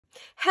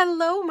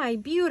Hello, my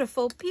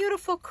beautiful,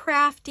 beautiful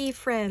crafty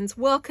friends.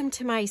 Welcome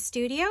to my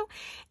studio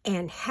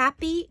and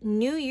happy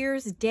New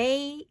Year's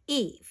Day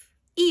Eve.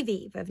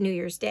 Eve of New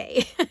Year's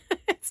Day.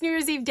 It's New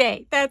Year's Eve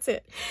day. That's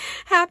it.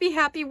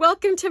 Happy.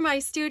 Welcome to my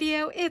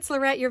studio. It's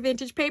Laurette, your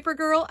vintage paper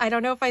girl. I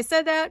don't know if I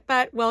said that,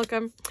 but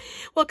welcome.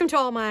 Welcome to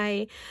all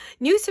my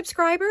new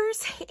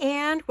subscribers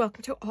and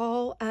welcome to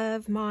all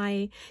of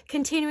my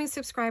continuing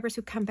subscribers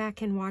who come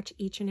back and watch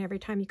each and every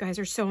time. You guys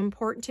are so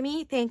important to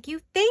me. Thank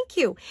you. Thank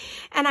you.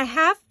 And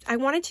I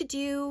wanted to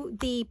do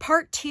the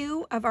part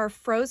 2 of our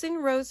Frozen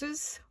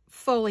Roses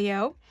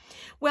folio.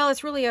 Well,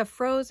 it's really a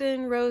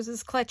Frozen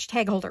Roses clutch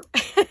tag holder.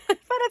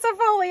 But it's a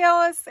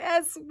folio,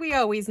 as we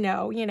always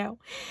know, you know.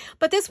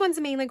 But this one's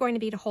mainly going to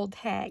be to hold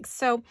tags.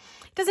 So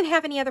it doesn't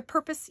have any other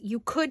purpose. You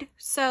could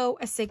sew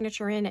a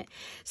signature in it.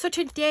 So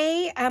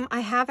today I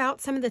have out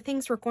some of the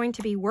things we're going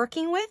to be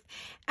working with.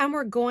 And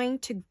we're going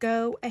to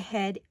go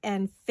ahead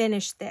and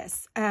finish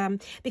this.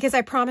 Because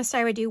I promised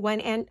I would do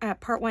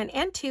part 1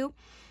 and 2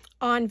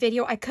 on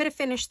video. I could have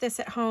finished this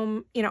at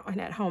home, not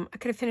at home. I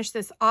could have finished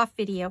this off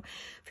video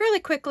fairly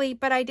quickly,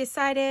 but I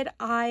decided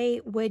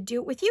I would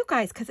do it with you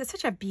guys because it's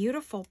such a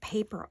beautiful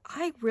paper.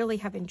 I really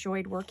have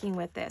enjoyed working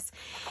with this.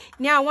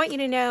 Now, I want you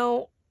to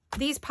know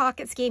these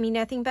pockets gave me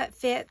nothing but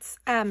fits.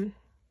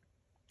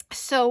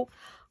 So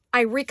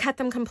I recut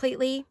them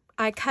completely.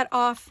 I cut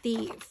off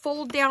the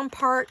fold down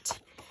part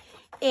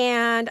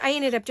and I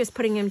ended up just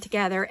putting them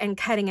together and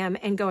cutting them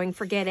and going,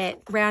 forget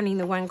it, rounding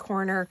the one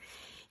corner.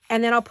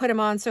 And then I'll put them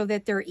on so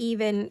that they're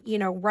even,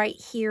 right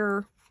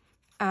here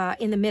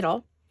in the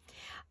middle.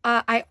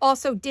 I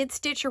also did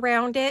stitch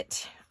around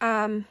it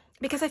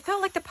because I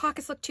felt like the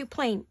pockets looked too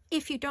plain.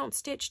 If you don't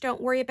stitch,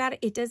 don't worry about it.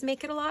 It does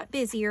make it a lot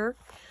busier.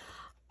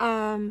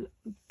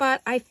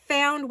 But I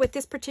found with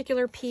this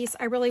particular piece,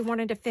 I really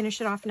wanted to finish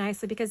it off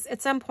nicely because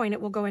at some point it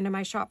will go into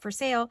my shop for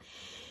sale.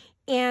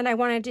 And I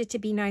wanted it to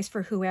be nice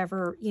for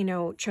whoever,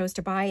 chose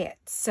to buy it.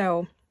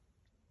 So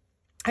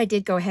I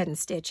did go ahead and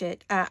stitch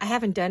it. I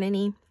haven't done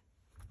any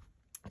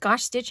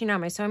stitching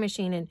on my sewing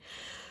machine in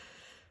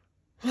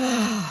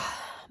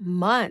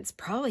months,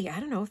 probably, I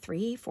don't know,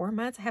 3-4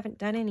 months. I haven't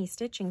done any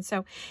stitching.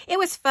 So it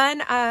was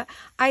fun.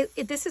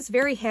 This is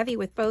very heavy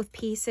with both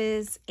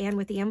pieces and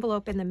with the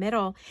envelope in the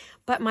middle,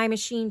 but my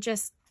machine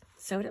just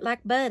sewed it like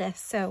butter.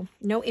 So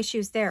no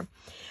issues there.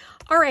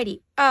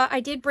 Alrighty. I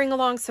did bring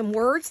along some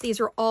words.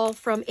 These are all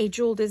from A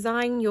Jewel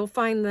Design. You'll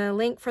find the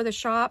link for the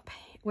shop,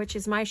 which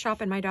is my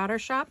shop and my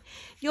daughter's shop.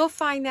 You'll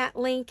find that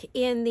link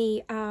in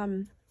the,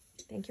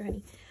 thank you,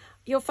 honey.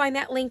 You'll find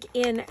that link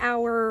in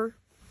our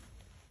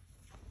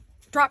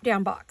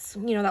drop-down box.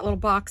 That little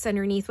box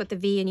underneath with the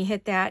V, and you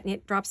hit that, and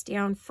it drops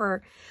down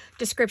for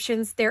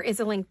descriptions. There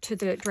is a link to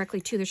directly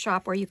to the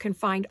shop where you can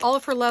find all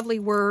of her lovely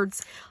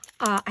words.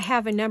 I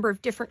have a number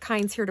of different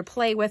kinds here to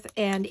play with,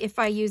 and if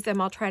I use them,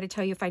 I'll try to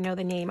tell you if I know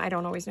the name. I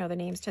don't always know the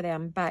names to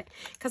them, but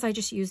because I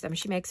just use them.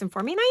 She makes them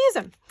for me, and I use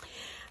them.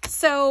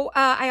 So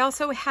I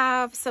also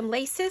have some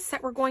laces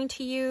that we're going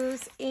to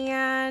use,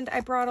 and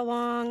I brought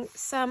along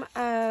some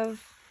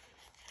of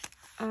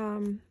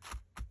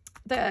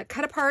the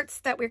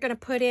cut-aparts that we're going to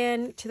put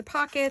in to the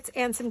pockets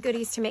and some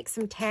goodies to make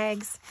some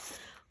tags.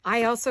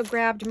 I also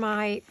grabbed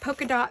my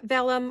polka dot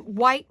vellum.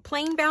 White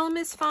plain vellum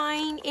is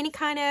fine. Any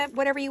kind of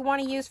whatever you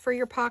want to use for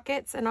your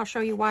pockets, and I'll show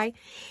you why.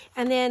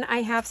 And then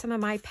I have some of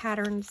my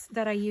patterns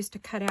that I use to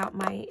cut out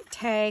my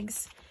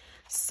tags.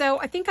 So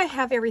I think I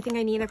have everything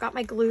I need. I've got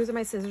my glues and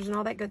my scissors and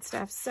all that good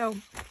stuff. So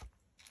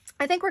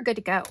I think we're good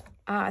to go.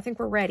 I think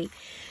we're ready.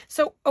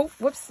 So, oh,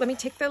 whoops, let me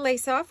take the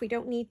lace off. We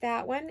don't need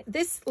that one.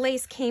 This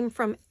lace came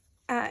from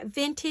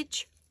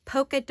Vintage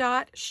Polka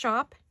Dot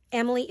Shop.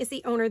 Emily is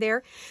the owner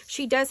there.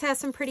 She does have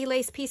some pretty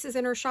lace pieces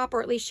in her shop,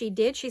 or at least she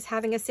did. She's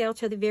having a sale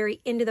till the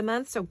very end of the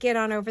month, so get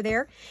on over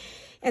there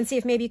and see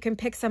if maybe you can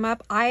pick some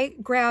up. I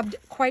grabbed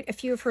quite a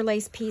few of her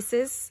lace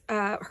pieces.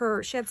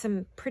 She had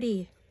some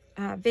pretty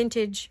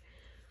vintage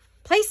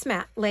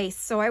placemat lace,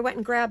 so I went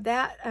and grabbed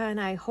that, and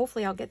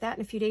hopefully I'll get that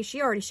in a few days.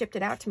 She already shipped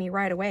it out to me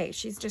right away.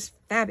 She's just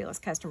fabulous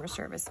customer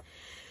service.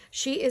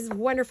 She is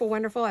wonderful,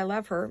 wonderful. I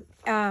love her.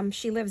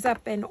 She lives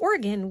up in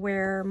Oregon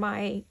where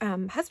my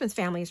husband's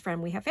family is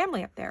from. We have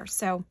family up there,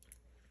 so.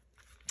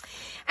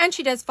 And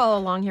she does follow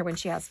along here when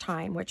she has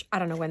time, which I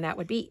don't know when that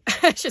would be.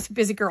 She's a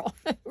busy girl.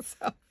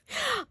 So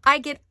I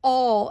get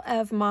all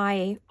of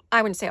my,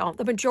 I wouldn't say all,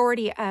 the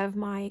majority of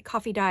my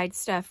coffee dyed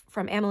stuff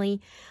from Emily.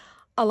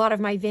 A lot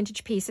of my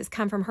vintage pieces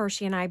come from her.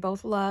 She and I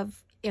both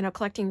love,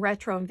 collecting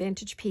retro and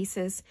vintage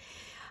pieces.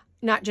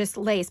 Not just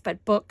lace,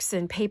 but books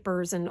and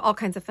papers and all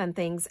kinds of fun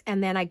things.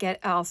 And then I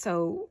get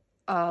also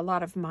a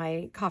lot of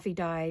my coffee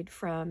dyed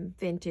from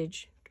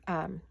vintage,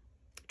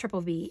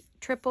 Triple V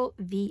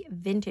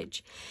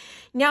Vintage.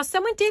 Now,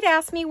 someone did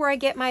ask me where I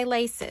get my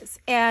laces.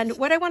 And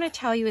what I want to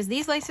tell you is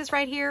these laces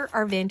right here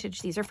are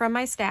vintage. These are from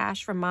my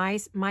stash, from my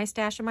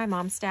stash and my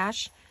mom's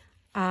stash.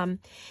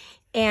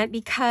 And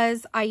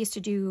because I used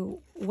to do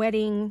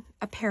wedding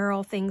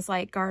apparel, things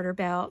like garter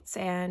belts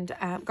and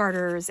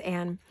garters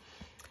and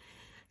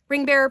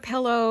ring bearer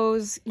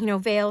pillows,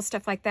 veils,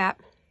 stuff like that.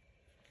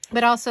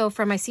 but also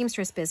from my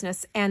seamstress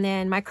business and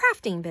then my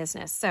crafting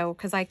business. So,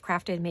 because I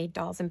crafted, made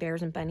dolls and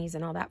bears and bunnies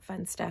and all that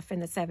fun stuff in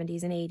the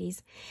 70s and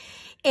 80s.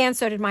 And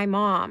so did my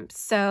mom.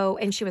 So,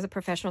 and she was a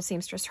professional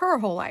seamstress her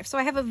whole life. So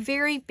I have a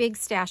very big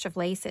stash of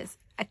laces.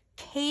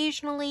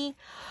 Occasionally,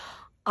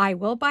 I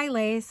will buy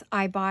lace.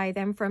 I buy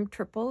them from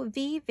Triple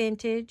V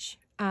Vintage,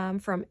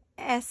 from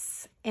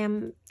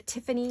SM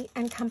Tiffany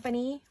and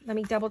Company. Let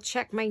me double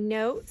check my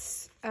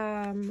notes.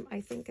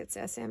 I think it's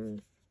SM.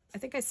 I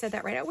think I said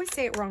that right. I always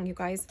say it wrong, you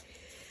guys.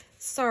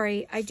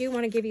 Sorry, I do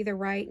want to give you the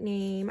right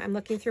name. I'm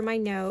looking through my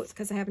notes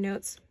because I have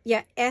notes.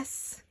 Yeah,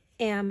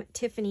 SM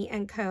Tiffany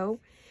and Co.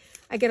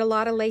 I get a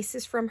lot of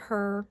laces from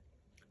her.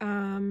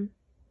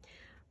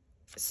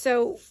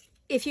 So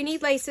if you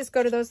need laces,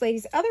 go to those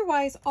ladies.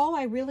 Otherwise, all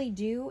I really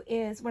do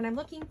is when I'm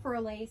looking for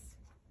a lace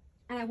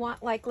and I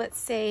want, like, let's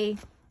say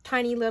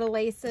tiny little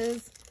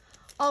laces,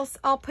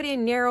 I'll put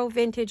in narrow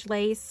vintage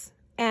lace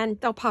and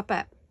they'll pop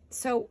up.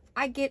 So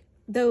I get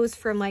those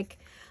from like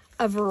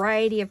a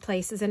variety of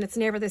places, and it's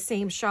never the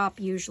same shop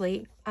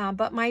usually.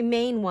 But my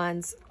main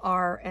ones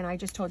are, and I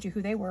just told you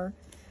who they were,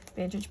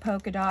 Vintage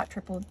Polka Dot,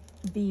 Triple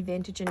V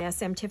Vintage, and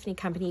SM Tiffany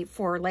Company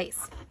for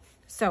lace.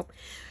 So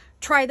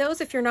try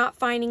those if you're not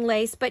finding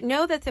lace, but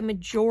know that the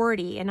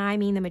majority, and I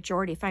mean the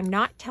majority, if I'm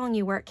not telling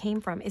you where it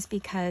came from, is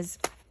because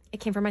it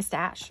came from my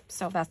stash.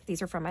 So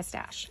these are from my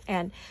stash,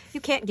 and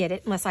you can't get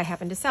it unless I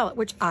happen to sell it,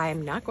 which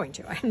I'm not going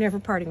to. I'm never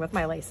parting with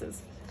my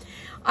laces.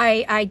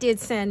 I did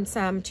send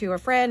some to a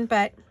friend,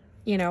 but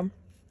you know,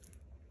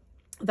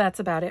 that's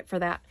about it for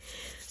that.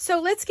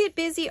 So let's get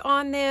busy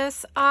on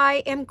this.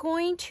 I am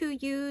going to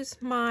use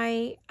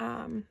my,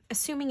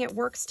 assuming it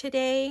works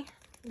today,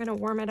 I'm going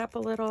to warm it up a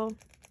little.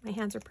 My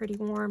hands are pretty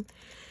warm.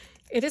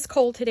 It is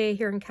cold today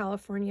here in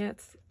California.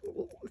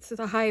 It's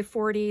the high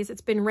 40s.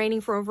 It's been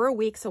raining for over a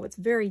week, so it's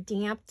very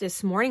damp.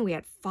 This morning we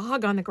had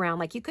fog on the ground,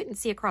 like you couldn't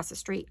see across the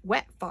street,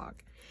 wet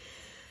fog.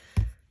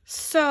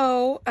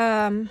 So,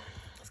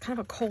 it's kind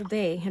of a cold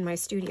day in my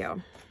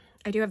studio.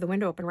 I do have the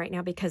window open right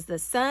now because the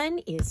sun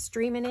is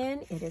streaming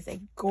in. It is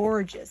a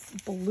gorgeous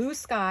blue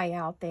sky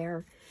out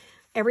there.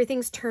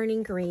 Everything's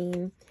turning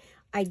green.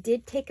 I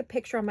did take a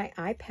picture on my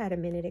iPad a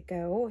minute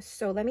ago.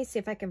 So let me see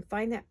if I can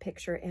find that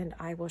picture and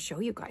I will show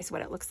you guys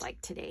what it looks like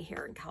today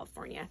here in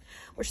California.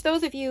 Which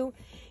those of you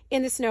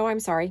in the snow, I'm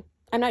sorry.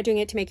 I'm not doing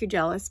it to make you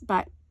jealous,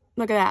 but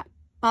look at that.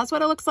 That's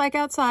what it looks like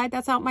outside.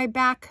 That's out my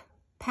back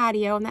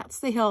patio, and that's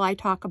the hill I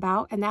talk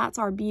about, and that's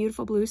our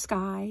beautiful blue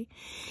sky.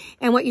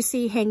 And what you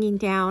see hanging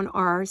down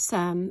are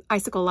some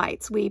icicle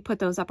lights. We put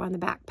those up on the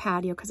back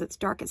patio because it's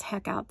dark as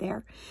heck out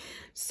there.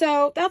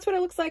 So that's what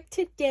it looks like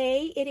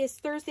today. It is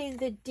Thursday,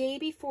 the day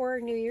before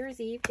New Year's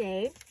Eve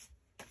day,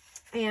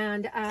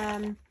 and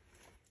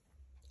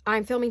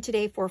I'm filming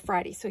today for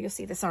Friday, so you'll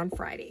see this on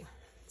Friday.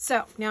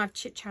 So now I've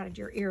chit-chatted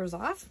your ears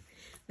off.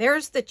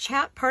 There's the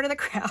chat part of the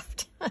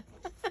craft.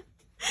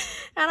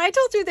 And I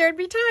told you there'd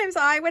be times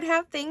I would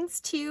have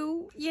things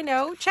to, you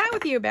know, chat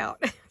with you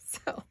about.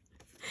 So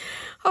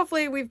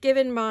hopefully we've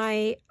given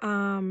my,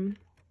 I don't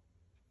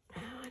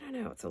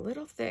know, it's a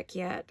little thick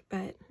yet,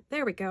 but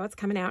there we go. It's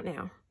coming out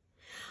now.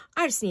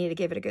 I just needed to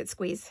give it a good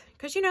squeeze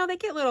because, you know, they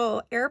get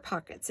little air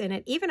pockets in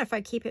it, even if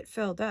I keep it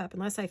filled up,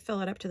 unless I fill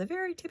it up to the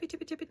very tippy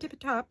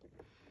top.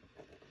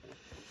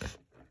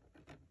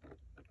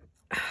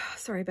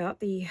 Sorry about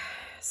the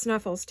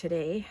snuffles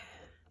today.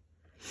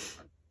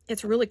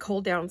 It's really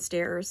cold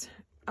downstairs.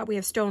 We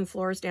have stone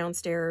floors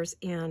downstairs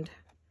and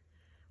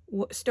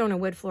stone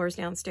and wood floors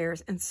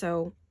downstairs. And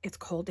so it's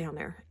cold down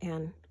there.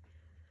 And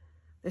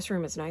this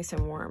room is nice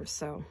and warm.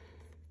 So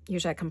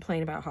usually I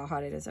complain about how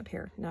hot it is up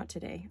here. Not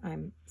today.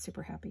 I'm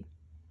super happy.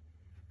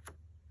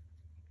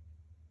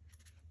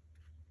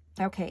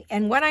 Okay.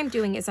 And what I'm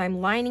doing is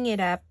I'm lining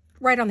it up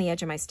right on the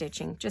edge of my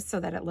stitching just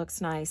so that it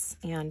looks nice.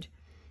 And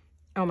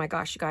oh my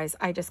gosh, you guys,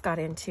 I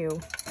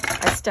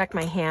stuck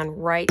my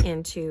hand right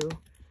into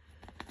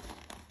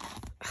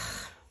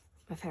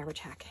a fabric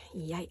tack.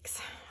 Yikes.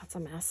 That's a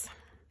mess.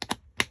 Let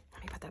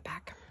me put that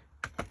back.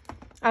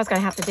 I was going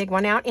to have to dig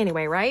one out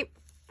anyway, right?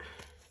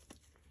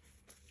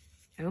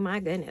 Oh my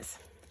goodness.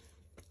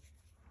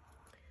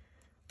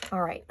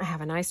 All right. I have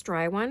a nice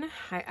dry one.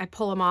 I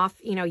pull them off,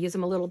 you know, use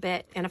them a little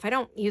bit. And if I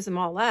don't use them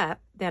all up,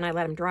 then I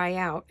let them dry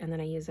out and then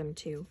I use them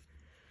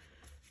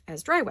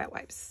as dry wet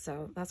wipes.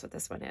 So that's what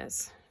this one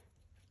is.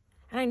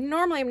 And I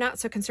normally am not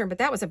so concerned, but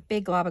that was a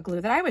big glob of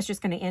glue that I was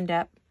just going to end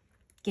up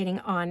getting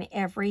on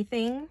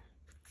everything.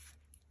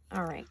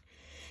 All right.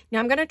 Now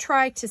I'm going to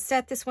try to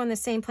set this one the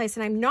same place,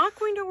 and I'm not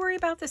going to worry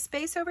about the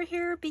space over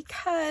here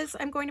because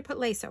I'm going to put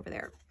lace over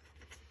there.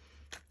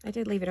 I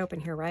did leave it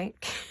open here, right?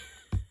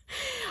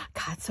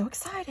 Got so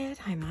excited.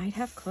 I might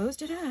have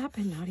closed it up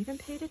and not even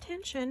paid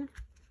attention.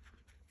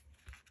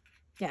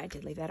 Yeah, I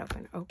did leave that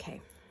open. Okay.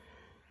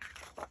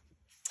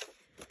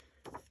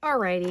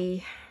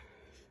 Alrighty.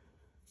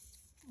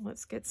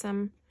 Let's get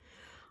some.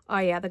 Oh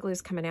yeah, the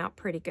glue's coming out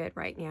pretty good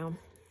right now.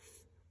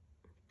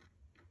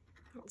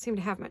 I don't seem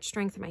to have much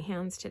strength in my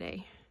hands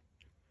today.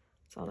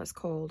 It's all this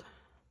cold.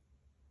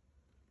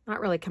 Not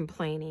really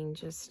complaining,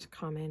 just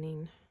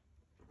commenting.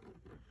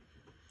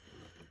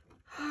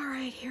 All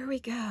right, here we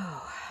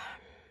go.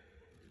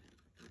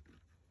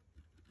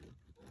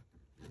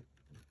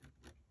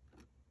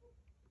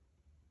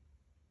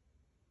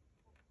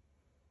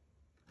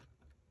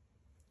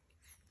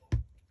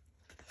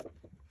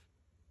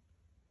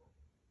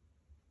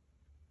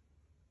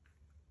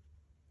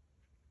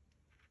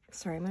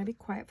 Sorry, I'm going to be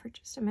quiet for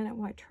just a minute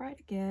while I try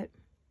to get,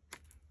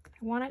 I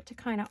want it to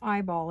kind of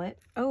eyeball it.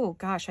 Oh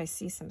gosh, I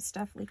see some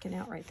stuff leaking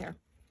out right there.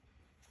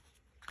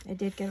 I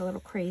did get a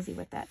little crazy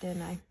with that,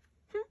 didn't I?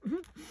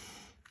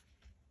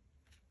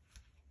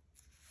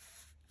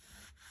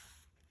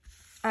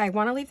 I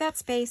want to leave that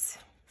space.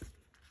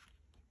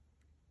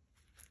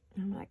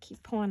 I'm going to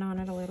keep pulling on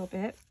it a little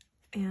bit,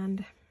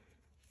 and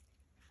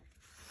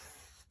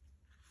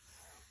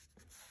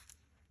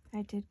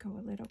I did go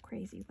a little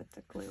crazy with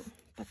the glue,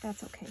 but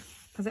that's okay,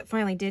 because it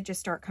finally did just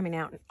start coming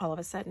out all of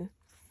a sudden.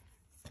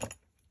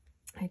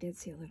 I did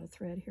see a little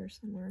thread here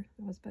somewhere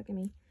that was bugging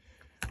me.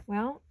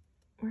 Well,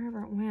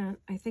 wherever it went,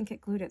 I think it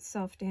glued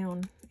itself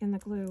down in the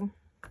glue.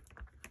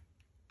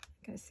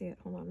 You guys see it?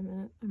 Hold on a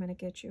minute. I'm going to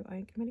get you.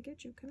 I'm going to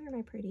get you. Come here,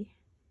 my pretty.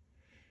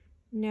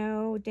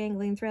 No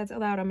dangling threads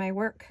allowed on my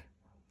work.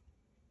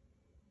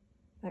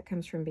 That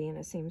comes from being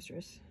a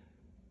seamstress.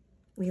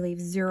 We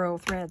leave 0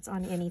 threads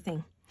on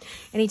anything.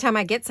 Anytime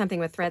I get something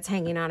with threads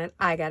hanging on it,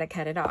 I got to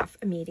cut it off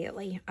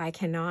immediately. I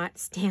cannot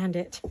stand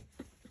it.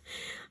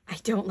 I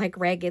don't like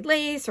ragged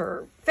lace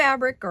or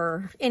fabric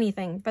or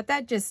anything, but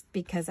that just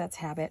because that's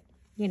habit.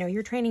 You know,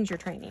 your training's your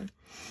training.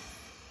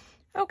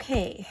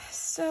 Okay,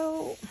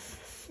 so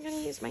I'm going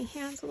to use my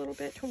hands a little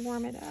bit to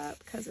warm it up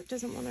because it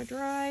doesn't want to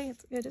dry.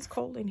 It is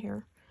cold in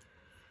here.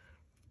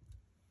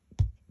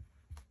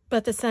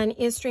 But the sun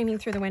is streaming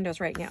through the windows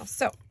right now.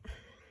 So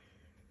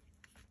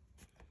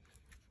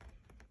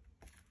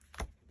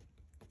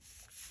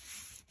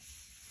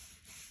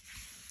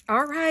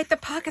all right, the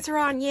pockets are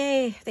on.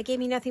 Yay. They gave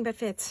me nothing but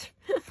fits.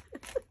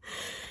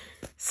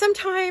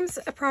 Sometimes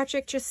a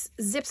project just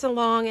zips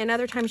along, and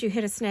other times you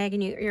hit a snag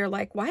and you're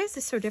like, why is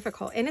this so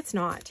difficult? And it's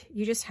not.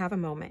 You just have a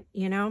moment,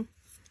 you know?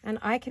 And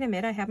I can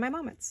admit I have my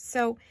moments.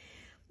 So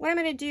what I'm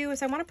going to do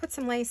is I want to put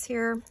some lace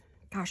here.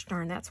 Gosh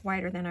darn, that's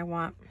wider than I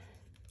want.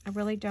 I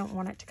really don't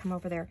want it to come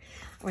over there.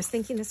 I was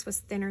thinking this was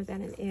thinner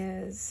than it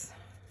is.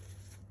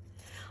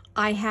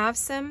 I have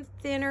some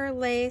thinner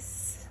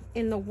lace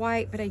in the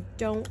white, but I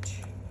don't.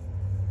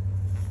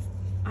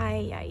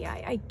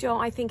 I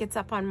don't. I think it's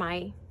up on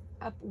my,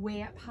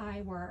 way up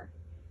high where,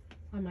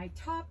 on my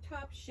top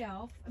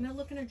shelf. I'm going to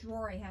look in a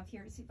drawer I have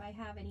here to see if I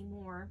have any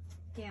more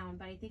down,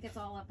 but I think it's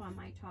all up on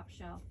my top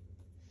shelf.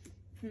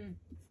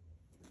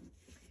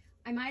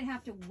 I might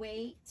have to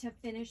wait to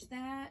finish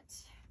that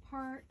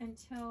part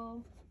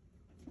until,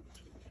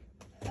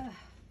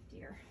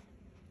 dear.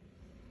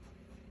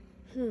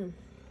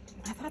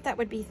 I thought that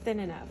would be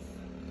thin enough.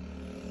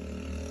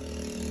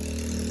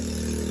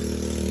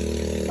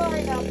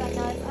 Sorry about that,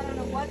 guys. I don't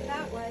know what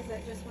that was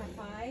that just went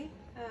by.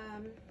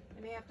 I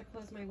may have to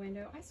close my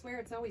window. I swear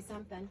it's always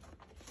something.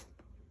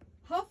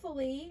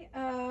 Hopefully,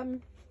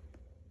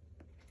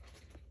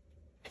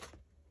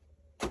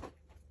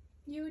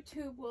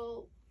 YouTube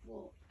will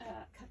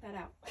cut that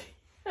out.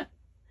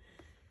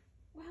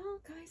 Well,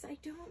 guys, I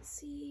don't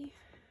see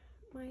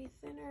my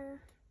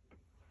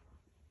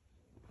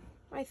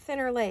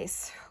thinner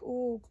lace.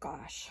 Oh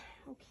gosh.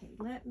 Okay,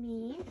 let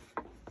me.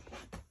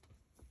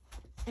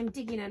 I'm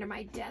digging under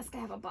my desk. I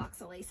have a box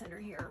of lace under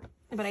here,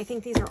 but I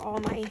think these are all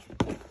my.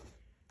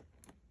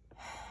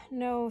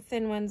 No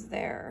thin ones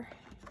there.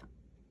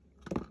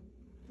 Let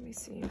me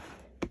see.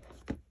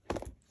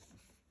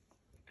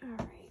 All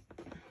right.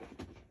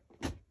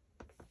 I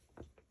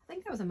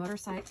think that was a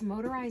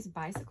motorized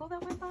bicycle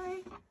that went by.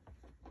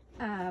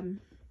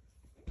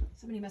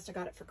 Somebody must have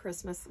got it for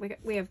Christmas.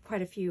 We have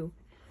quite a few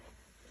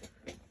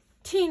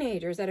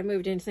teenagers that have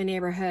moved into the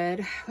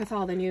neighborhood with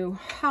all the new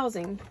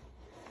housing.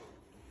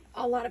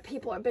 A lot of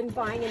people have been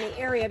buying in the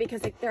area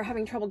because they're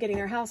having trouble getting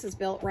their houses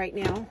built right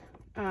now,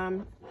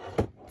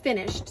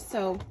 finished.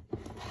 So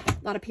a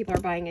lot of people are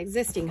buying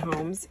existing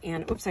homes.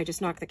 And oops, I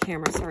just knocked the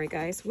camera. Sorry,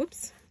 guys.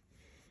 Whoops.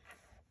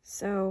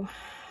 So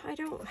I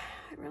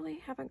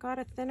really haven't got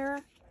a thinner.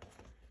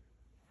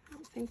 I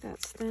don't think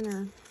that's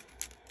thinner.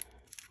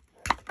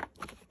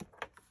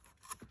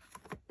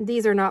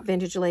 These are not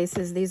vintage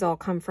laces. These all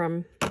come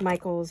from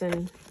Michael's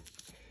and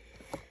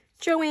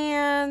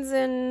Joann's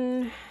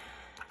and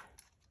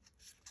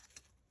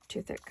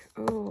too thick.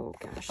 Oh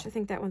gosh, I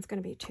think that one's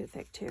going to be too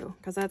thick too,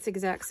 because that's the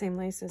exact same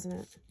lace, isn't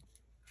it?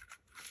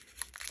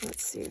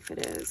 Let's see if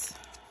it is.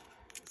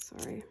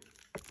 Sorry.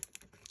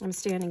 I'm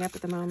standing up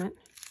at the moment.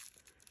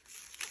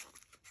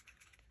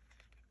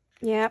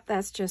 Yep,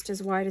 that's just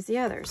as wide as the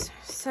others.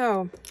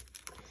 So,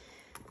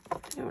 I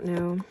don't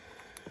know.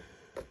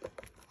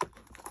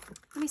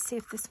 Let me see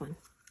if this one.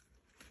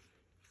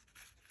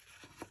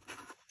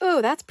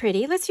 Oh, that's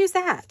pretty. Let's use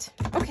that.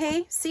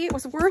 Okay, see, it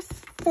was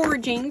worth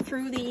foraging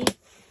through the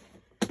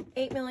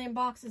 8 million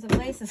boxes of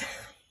laces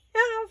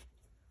I have.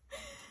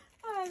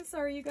 I I'm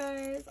sorry, you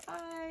guys.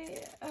 I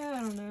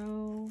don't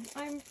know.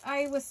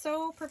 I was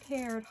so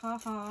prepared,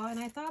 haha, and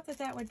I thought that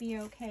that would be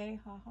okay,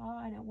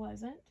 haha, and it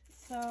wasn't.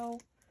 So,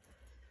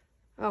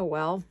 oh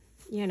well,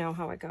 you know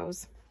how it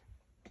goes.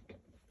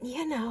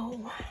 You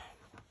know,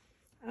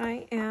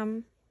 I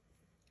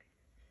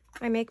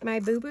make my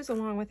boo-boos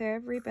along with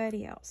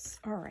everybody else.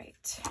 All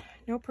right,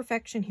 no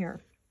perfection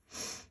here,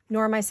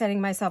 nor am I setting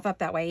myself up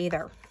that way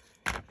either.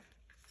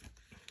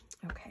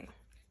 Okay.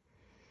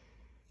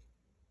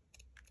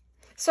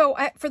 So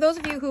for those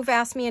of you who've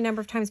asked me a number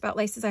of times about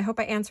laces, I hope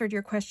I answered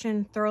your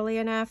question thoroughly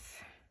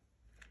enough.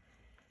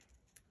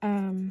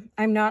 I'm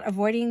not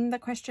avoiding the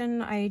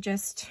question. I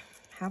just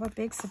have a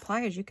big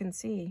supply, as you can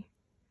see.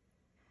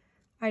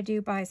 I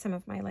do buy some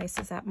of my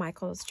laces at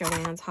Michael's,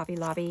 Joann's, Hobby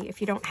Lobby.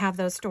 If you don't have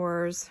those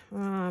stores,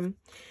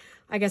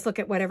 I guess look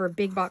at whatever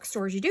big box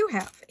stores you do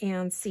have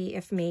and see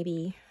if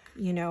maybe,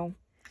 you know,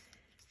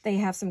 they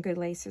have some good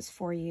laces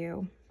for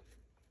you.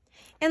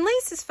 And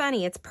lace is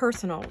funny. It's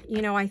personal.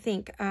 You know, I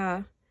think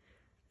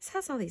this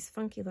has all these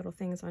funky little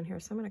things on here,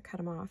 so I'm going to cut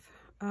them off.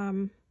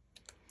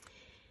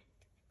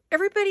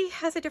 Everybody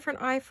has a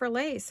different eye for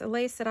lace. A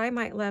lace that I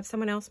might love,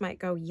 someone else might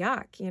go,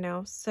 yuck, you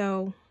know.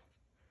 So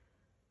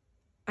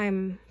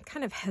I'm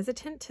kind of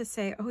hesitant to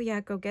say, oh,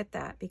 yeah, go get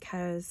that,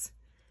 because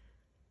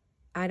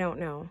I don't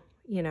know,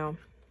 you know.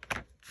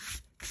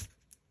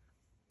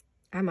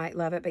 I might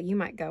love it, but you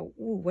might go,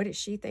 ooh, what is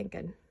she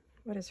thinking?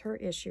 What is her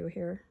issue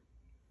here?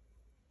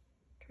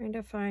 Trying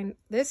to find,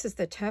 this is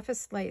the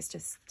toughest lace,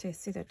 just to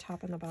see the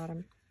top and the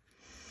bottom.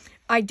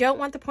 I don't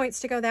want the points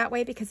to go that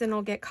way because then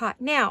it'll get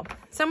caught. Now,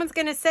 someone's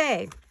going to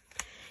say,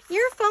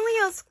 your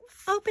folio's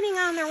opening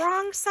on the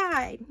wrong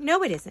side.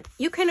 No, it isn't.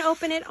 You can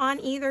open it on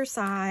either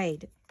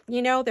side.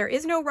 You know, there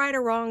is no right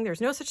or wrong.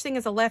 There's no such thing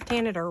as a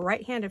left-handed or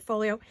right-handed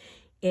folio.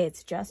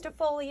 It's just a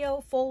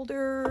folio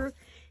folder.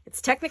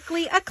 It's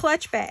technically a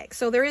clutch bag.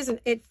 So there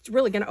isn't, it's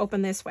really going to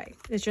open this way.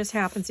 It just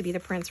happens to be the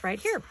prints right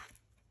here.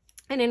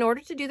 And in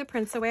order to do the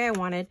prints the way I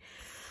wanted,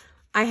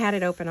 I had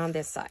it open on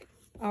this side.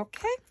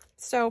 Okay,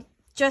 so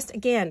just,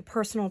 again,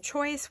 personal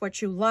choice, what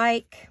you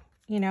like,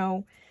 you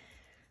know,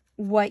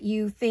 what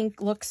you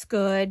think looks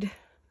good.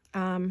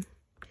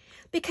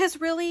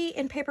 Because really,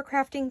 in paper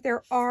crafting,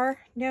 there are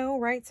no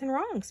rights and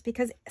wrongs,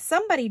 because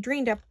somebody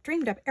dreamed up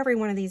every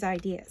one of these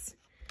ideas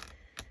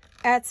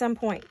at some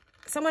point.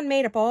 Someone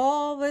made up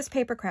all this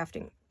paper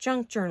crafting,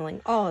 junk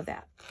journaling, all of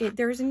that.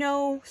 There's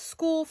no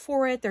school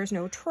for it. There's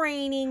no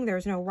training.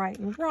 There's no right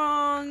and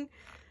wrong.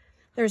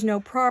 There's no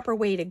proper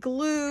way to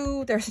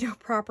glue. There's no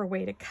proper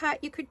way to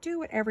cut. You could do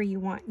whatever you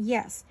want.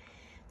 Yes,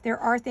 there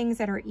are things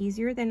that are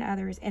easier than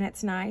others, and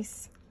it's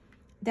nice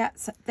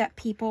that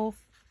people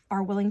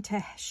are willing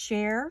to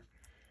share.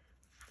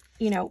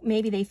 You know,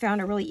 maybe they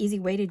found a really easy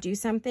way to do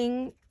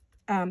something.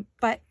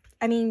 But,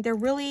 I mean, they're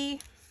really,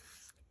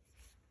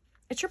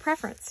 it's your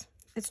preference.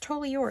 It's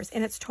totally yours,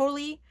 and it's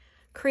totally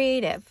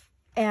creative,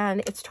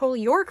 and it's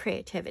totally your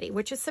creativity,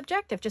 which is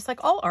subjective, just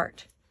like all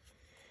art.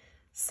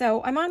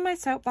 So I'm on my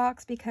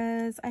soapbox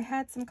because I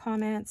had some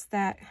comments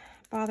that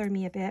bothered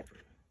me a bit.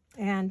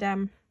 And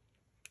and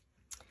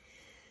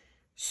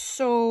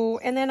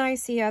then I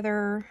see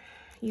other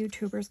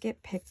YouTubers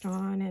get picked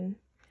on, and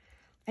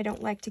I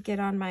don't like to get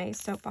on my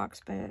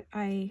soapbox, but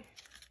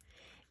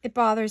it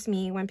bothers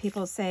me when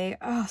people say,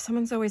 oh,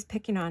 someone's always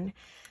picking on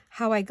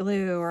how I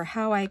glue or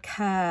how I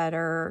cut,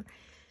 or,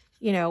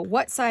 you know,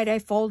 what side I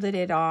folded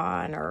it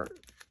on, or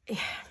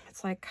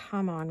it's like,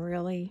 come on,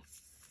 really?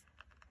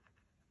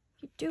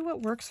 You do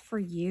what works for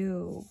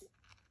you.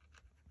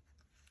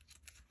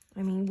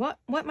 I mean, what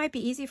might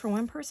be easy for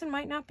one person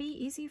might not be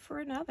easy for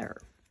another.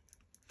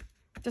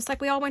 Just like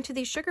we all went to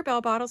these Sugar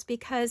Bell bottles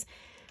because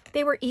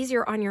they were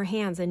easier on your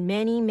hands. And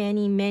many,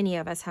 many, many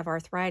of us have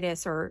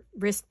arthritis or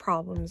wrist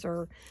problems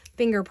or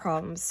finger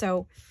problems.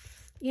 So,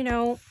 you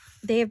know,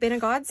 they have been a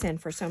godsend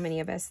for so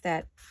many of us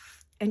that,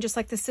 and just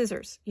like the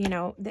scissors, you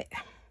know,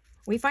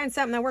 we find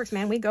something that works,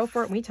 man. We go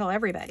for it and we tell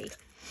everybody.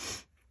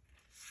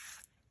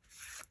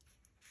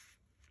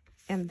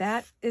 And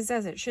that is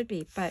as it should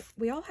be. But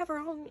we all have our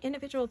own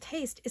individual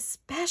taste,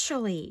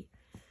 especially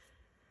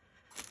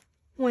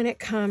when it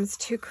comes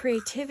to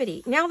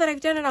creativity. Now that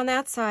I've done it on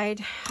that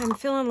side, I'm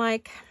feeling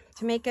like,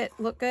 to make it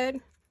look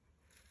good,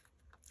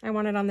 I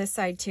want it on this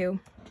side too.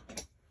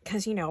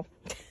 Because, you know,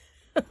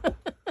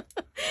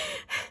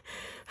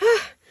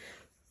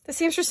 the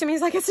seamstress to me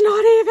is like, it's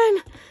not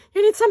even.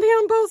 You need something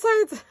on both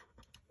sides.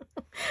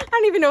 I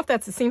don't even know if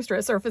that's a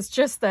seamstress or if it's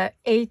just the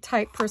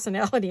A-type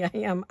personality I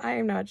am. I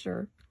am not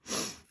sure.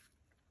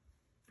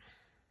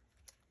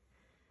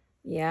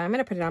 Yeah, I'm going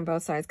to put it on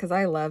both sides because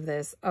I love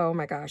this. Oh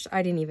my gosh,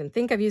 I didn't even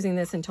think of using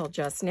this until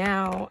just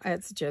now.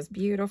 It's just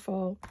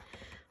beautiful.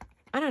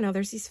 I don't know,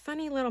 there's these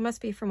funny little, must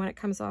be from when it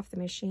comes off the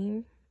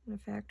machine in the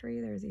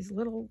factory. There's these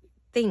little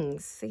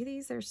things. See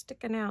these? They're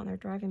sticking out and they're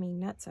driving me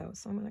nutso,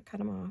 so I'm going to cut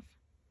them off.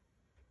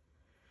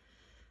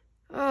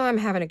 Oh, I'm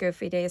having a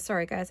goofy day.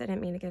 Sorry, guys. I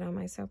didn't mean to get on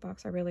my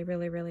soapbox. I really,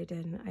 really, really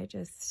didn't.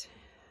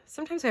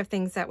 Sometimes we have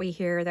things that we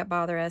hear that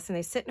bother us, and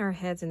they sit in our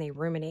heads and they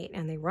ruminate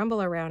and they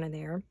rumble around in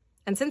there.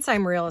 And since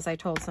I'm real, as I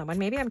told someone,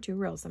 maybe I'm too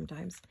real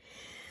sometimes.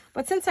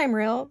 But since I'm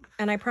real,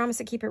 and I promise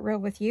to keep it real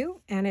with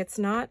you, and it's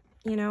not,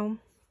 you know,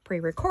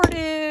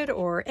 pre-recorded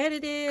or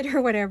edited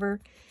or whatever,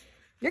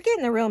 you're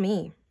getting the real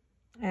me.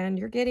 And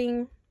you're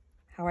getting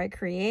how I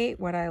create,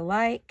 what I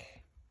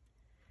like.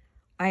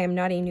 I am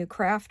not a new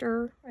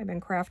crafter. I've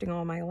been crafting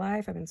all my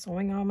life. I've been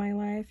sewing all my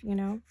life, you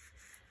know.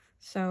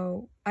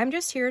 So I'm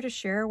just here to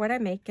share what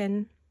I'm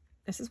making.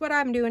 This is what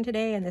I'm doing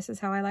today, and this is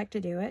how I like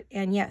to do it.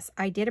 And yes,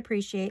 I did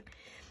appreciate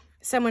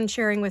someone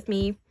sharing with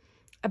me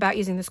about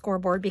using the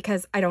scoreboard,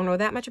 because I don't know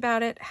that much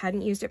about it.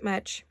 Hadn't used it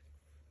much.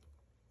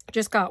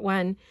 Just got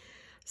one.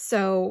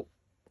 So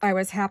I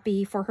was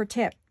happy for her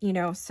tip, you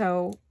know.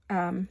 So,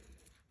 but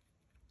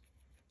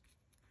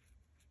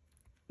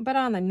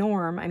on the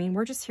norm, I mean,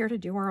 we're just here to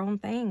do our own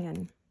thing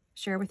and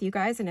share with you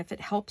guys. And if it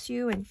helps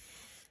you and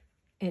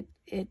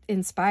it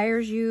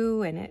inspires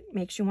you and it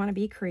makes you want to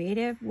be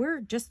creative, we're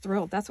just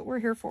thrilled. That's what we're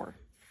here for.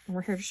 And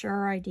we're here to share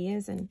our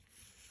ideas and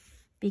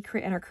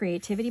and our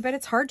creativity. But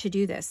it's hard to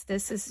do this.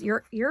 This is,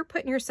 you're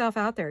putting yourself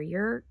out there.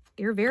 You're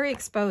very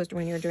exposed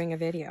when you're doing a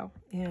video,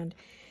 and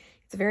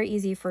it's very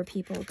easy for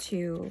people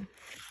to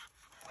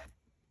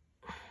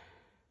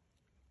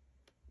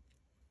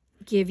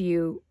give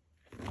you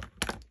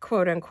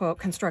quote unquote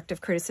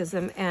constructive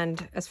criticism.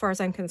 And as far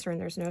as I'm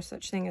concerned, there's no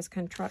such thing as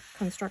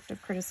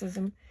constructive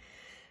criticism.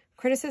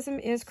 Criticism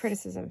is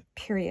criticism,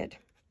 period.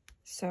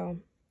 So,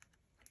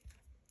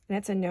 and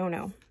it's a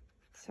no-no.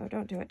 So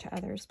don't do it to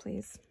others,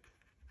 please.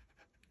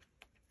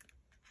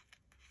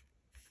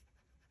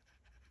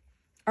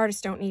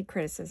 Artists don't need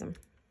criticism,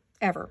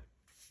 ever,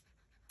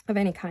 of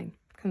any kind,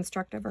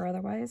 constructive or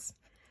otherwise,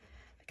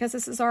 because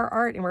this is our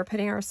art and we're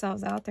putting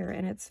ourselves out there,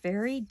 and it's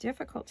very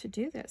difficult to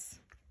do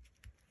this,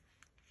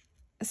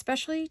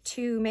 especially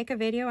to make a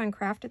video and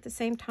craft at the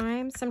same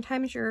time.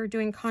 Sometimes you're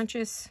doing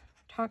conscious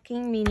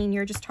talking, meaning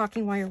you're just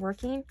talking while you're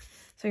working,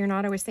 so you're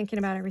not always thinking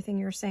about everything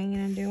you're saying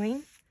and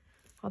doing,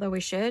 although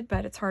we should,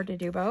 but it's hard to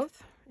do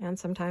both. And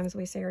sometimes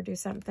we say or do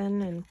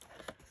something and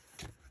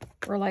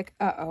we're like,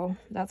 uh-oh,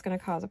 that's going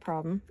to cause a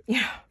problem.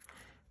 Yeah.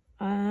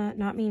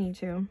 Not meaning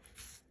to.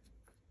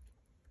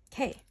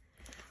 Okay.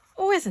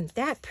 Oh, isn't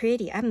that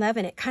pretty? I'm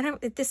loving it. Kind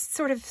of, this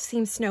sort of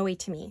seems snowy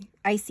to me.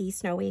 Icy,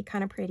 snowy,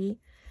 kind of pretty.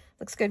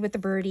 Looks good with the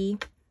birdie.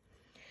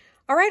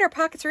 All right, our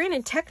pockets are in,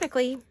 and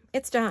technically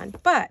it's done.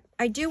 But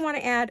I do want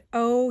to add,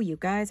 oh, you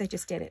guys, I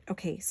just did it.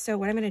 Okay, so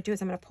what I'm going to do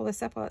is I'm going to pull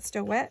this up while it's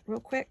still wet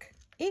real quick.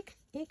 Eek,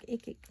 eek,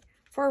 eek, eek.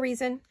 For a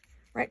reason,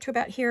 right to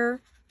about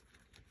here.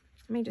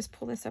 Let me just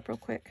pull this up real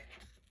quick.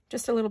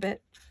 Just a little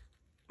bit.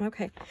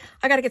 Okay.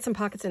 I got to get some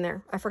pockets in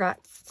there. I forgot.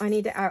 I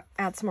need to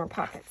add some more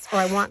pockets, or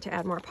I want to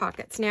add more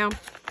pockets. Now,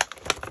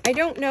 I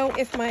don't know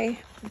if my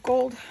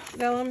gold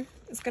vellum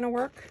is going to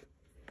work.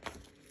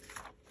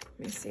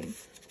 Let me see.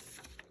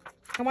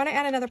 I want to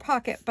add another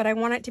pocket, but I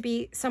want it to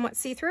be somewhat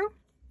see-through.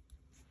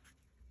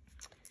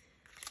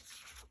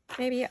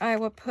 Maybe I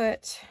will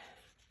put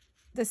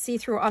the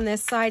see-through on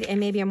this side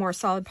and maybe a more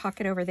solid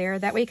pocket over there.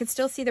 That way you can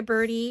still see the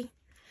birdie.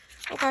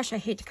 Oh gosh, I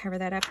hate to cover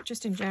that up,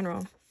 just in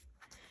general.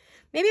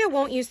 Maybe I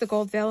won't use the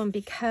gold vellum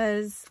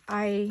because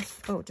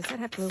oh, does that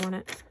have glue on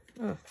it?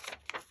 Oh.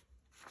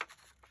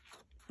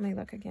 Let me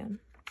look again.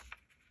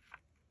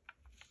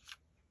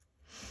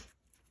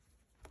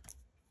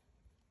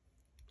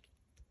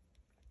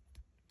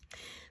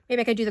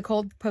 Maybe I could do the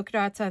gold polka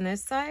dots on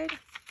this side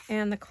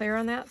and the clear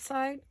on that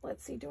side.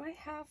 Let's see, do I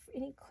have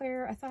any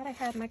clear? I thought I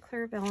had my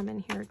clear vellum in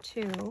here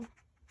too.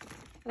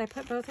 Did I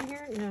put both in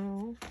here?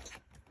 No.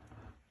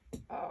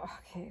 Oh,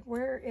 okay,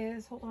 where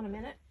is, hold on a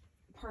minute.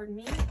 Pardon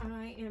me,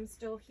 I am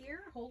still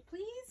here. Hold,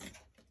 please.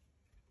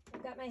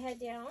 I've got my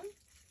head down.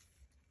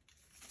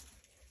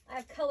 I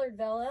have colored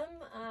vellum.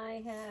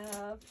 I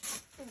have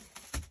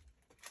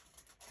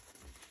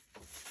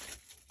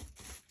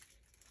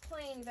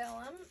plain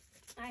vellum.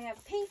 I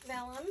have pink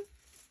vellum.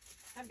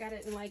 I've got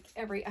it in like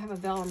I have a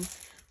vellum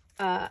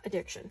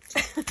addiction.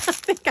 I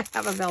think I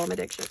have a vellum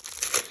addiction.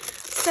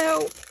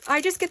 So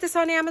I just get this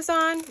on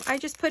Amazon. I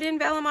just put in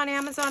vellum on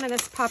Amazon and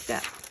this popped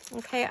up.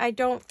 Okay, I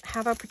don't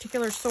have a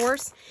particular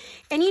source.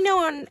 And you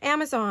know, on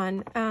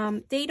Amazon,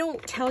 they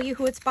don't tell you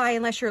who it's by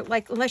unless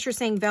you're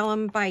saying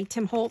vellum by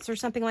Tim Holtz or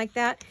something like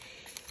that.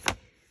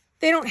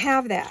 They don't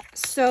have that.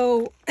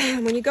 So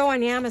when you go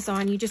on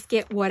Amazon, you just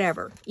get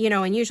whatever, you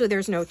know, and usually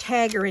there's no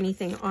tag or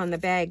anything on the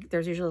bag.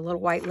 There's usually a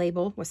little white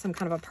label with some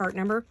kind of a part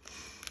number.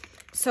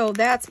 So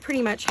that's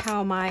pretty much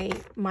how my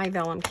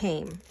vellum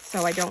came.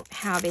 So I don't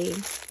have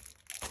as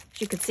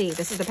you can see,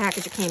 this is the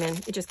package it came in.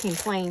 It just came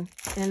plain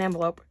in an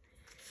envelope.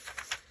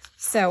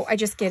 So I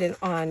just get it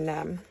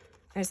on,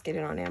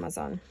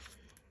 Amazon.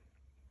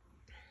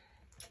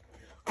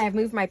 I have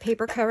moved my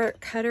paper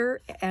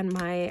cutter and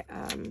my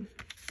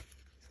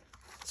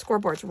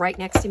scoreboards right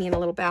next to me in a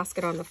little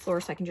basket on the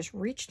floor, so I can just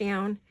reach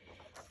down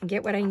and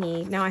get what I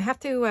need. Now I have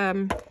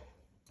to,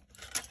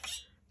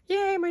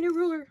 yay, my new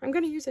ruler. I'm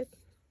going to use it.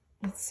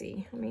 Let's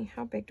see.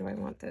 How big do I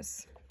want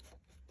this?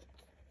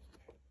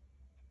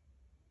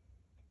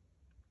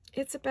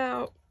 It's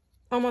about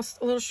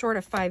almost a little short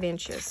of 5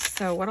 inches.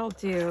 So what I'll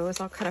do is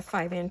I'll cut a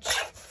 5-inch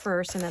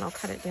first, and then I'll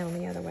cut it down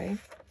the other way.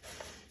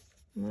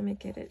 Let me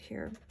get it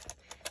here.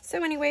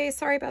 So anyway,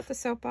 sorry about the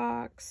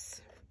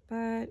soapbox,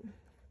 but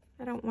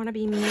I don't want to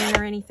be mean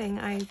or anything.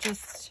 I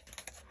just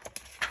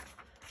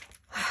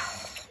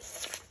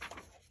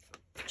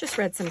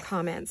read some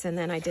comments, and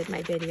then I did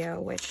my video,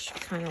 which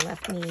kind of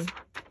left me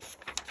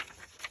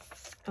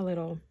a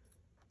little...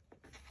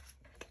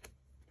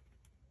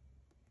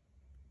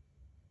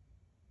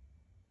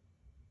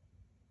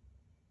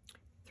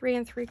 Three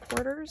and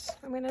 3/4,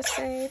 I'm going to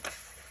say.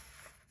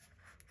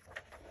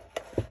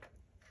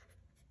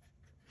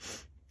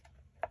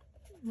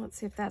 Let's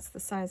see if that's the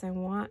size I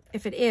want.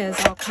 If it is,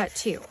 I'll cut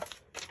 2.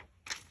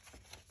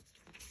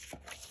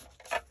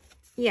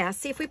 Yeah,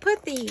 see, if we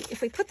put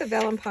the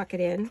vellum pocket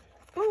in,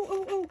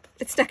 oh,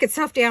 it stuck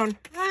itself down.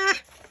 Ah,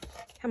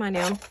 come on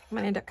down. I'm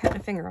going to end up cutting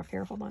a finger off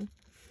here. Hold on.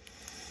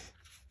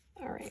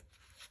 All right.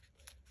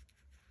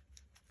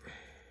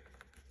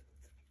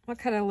 I'll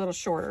cut it a little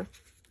shorter.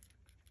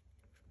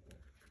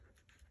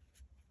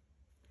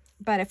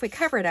 But if we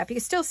cover it up, you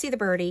can still see the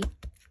birdie.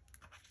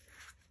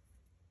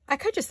 I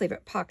could just leave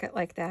it pocket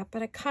like that,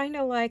 but I kind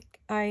of like,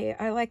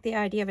 I like the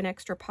idea of an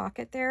extra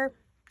pocket there.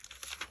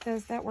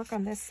 Does that work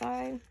on this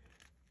side?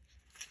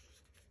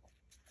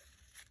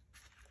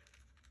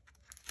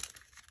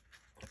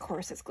 Of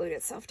course, it's glued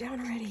itself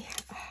down already.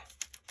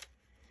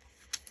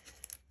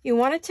 You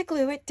want it to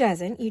glue, it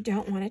doesn't. You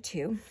don't want it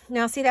to.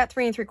 Now, see that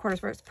 3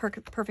 3/4 works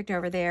perfect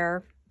over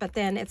there, but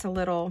then it's a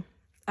little...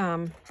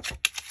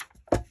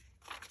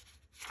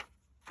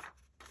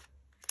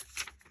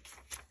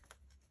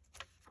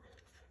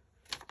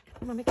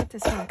 let me get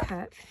this one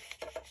cut.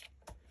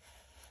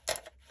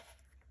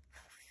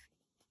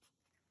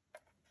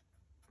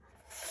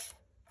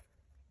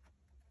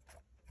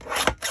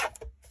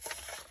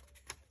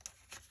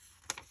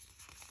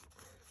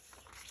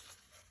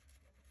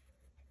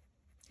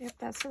 Yep,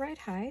 that's the right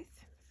height.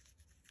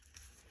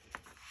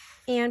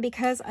 And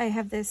because I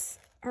have this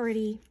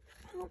already,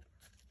 well,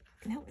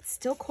 no, it's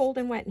still cold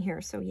and wet in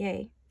here, so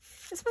yay.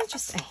 This one's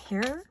just a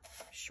hair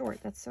short.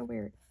 That's so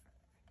weird.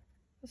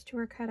 Those two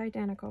are cut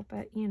identical,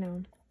 but, you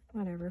know,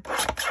 whatever.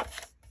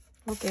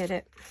 We'll get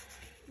it.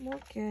 We'll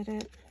get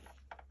it.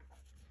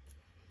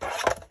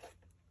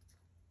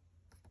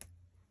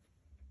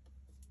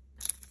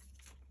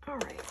 All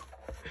right.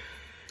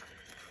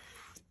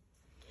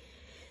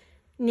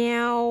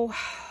 Now,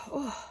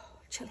 oh,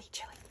 chilly.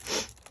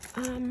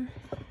 I'm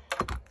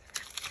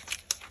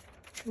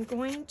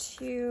going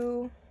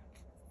to...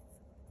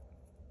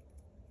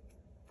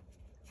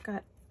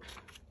 got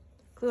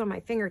glue on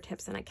my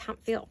fingertips and I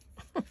can't feel.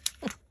 Let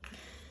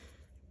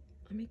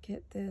me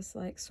get this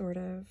like sort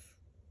of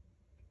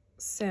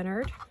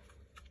centered.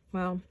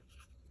 Well,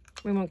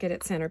 we won't get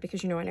it centered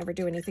because you know I never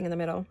do anything in the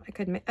middle. I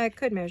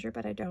could measure,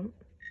 but I don't.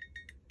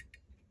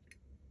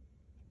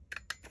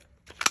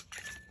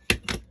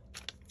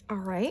 All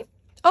right.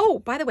 Oh,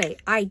 by the way,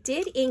 I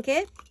did ink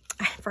it.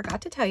 I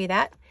forgot to tell you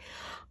that.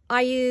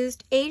 I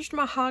used Aged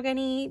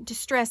Mahogany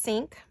Distress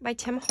Ink by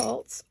Tim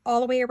Holtz all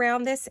the way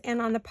around this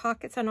and on the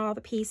pockets on all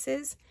the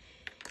pieces.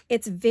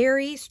 It's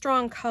very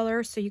strong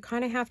color, so you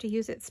kind of have to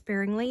use it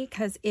sparingly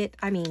because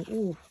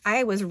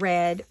I was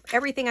red.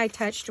 Everything I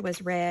touched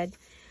was red.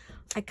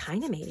 I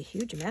kind of made a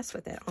huge mess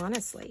with it,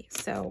 honestly.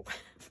 So,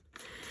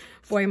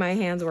 boy, my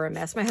hands were a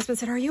mess. My husband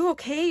said, "Are you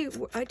okay?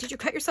 Did you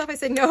cut yourself?" I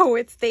said, "No,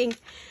 it's the ink."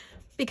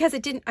 Because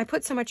I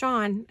put so much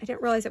on, I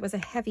didn't realize it was a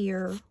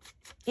heavier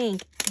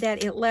ink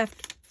that it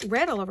left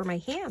red all over my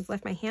hands,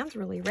 left my hands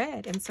really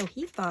red. And so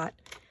he thought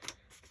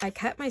I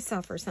cut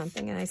myself or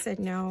something. And I said,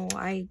 no,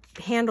 I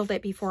handled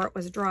it before it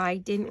was dry.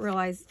 Didn't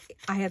realize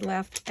I had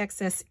left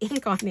excess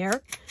ink on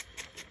there.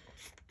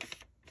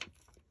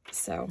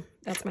 So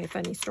that's my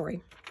funny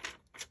story.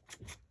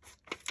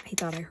 He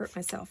thought I hurt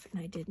myself and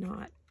I did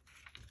not.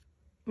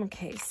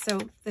 Okay,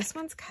 so this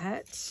one's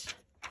cut.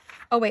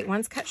 Oh, wait,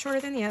 one's cut shorter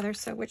than the other.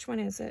 So which one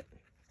is it?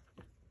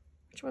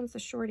 Which one's the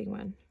shorty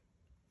one?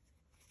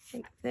 I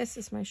think this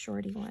is my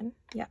shorty one.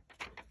 Yep.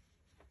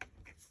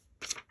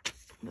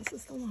 This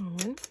is the long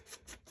one.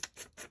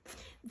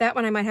 That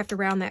one I might have to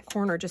round that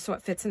corner just so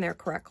it fits in there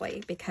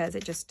correctly because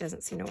it just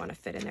doesn't seem to want to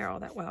fit in there all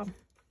that well.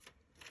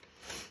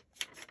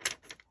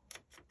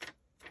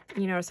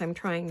 You notice I'm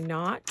trying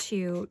not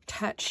to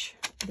touch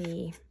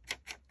the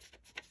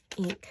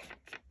ink.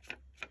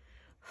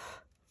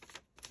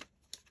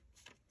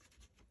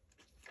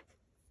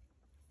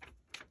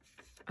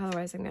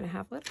 Otherwise, I'm going to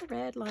have little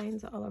red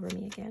lines all over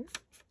me again.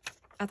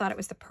 I thought it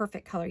was the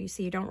perfect color. You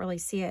see, you don't really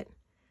see it.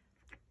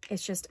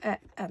 It's just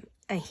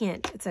a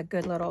hint. It's a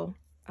good little,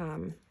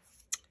 there.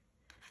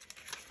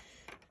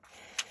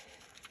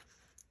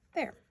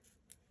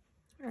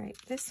 All right,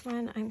 this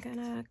one, I'm going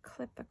to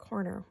clip the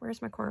corner.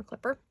 Where's my corner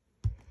clipper?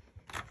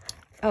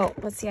 Oh,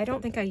 let's see. I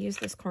don't think I used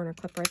this corner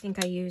clipper. I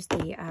think I used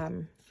the,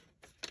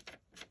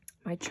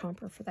 my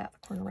chomper for that, the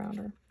corner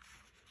rounder.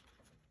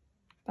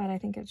 But I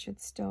think it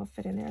should still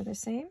fit in there the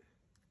same.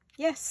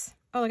 Yes.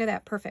 Oh, look at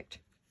that. Perfect.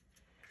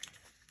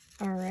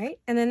 All right,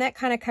 and then that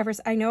kind of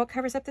covers, I know it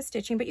covers up the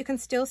stitching, but you can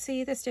still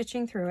see the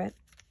stitching through it.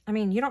 I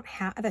mean, you don't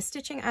have, the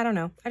stitching, I don't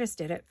know, I just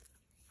did it.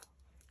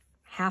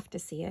 Have to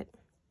see it.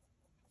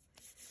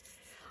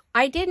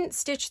 I didn't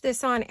stitch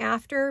this on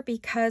after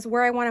because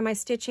where I wanted my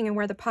stitching and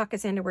where the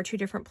pockets ended were two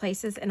different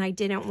places, and I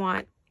didn't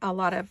want a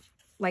lot of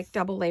like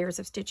double layers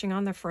of stitching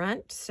on the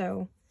front,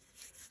 so,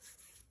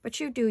 but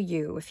you do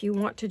you. If you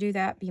want to do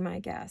that, be my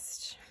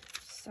guest.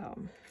 So,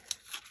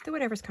 do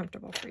whatever's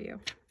comfortable for you.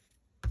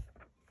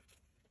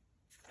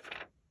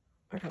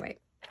 Okay, wait.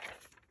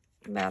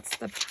 That's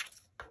the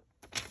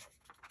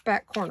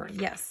back corner.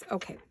 Yes,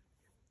 okay.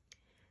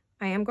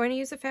 I am going to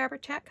use a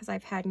fabric tack because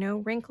I've had no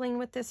wrinkling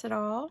with this at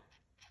all.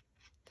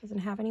 Doesn't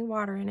have any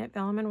water in it.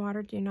 Vellum and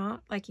water do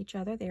not like each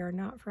other. They are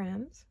not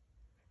friends.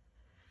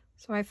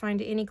 So I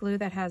find any glue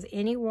that has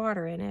any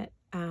water in it,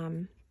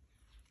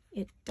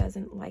 it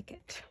doesn't like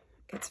it.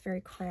 It gets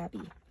very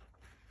crabby.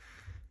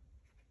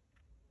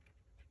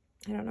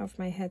 I don't know if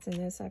my head's in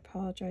this. I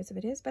apologize if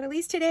it is, but at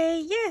least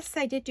today, yes,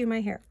 I did do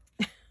my hair.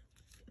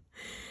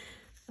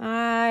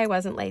 I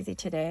wasn't lazy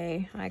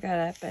today. I got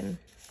up and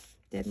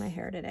did my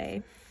hair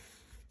today.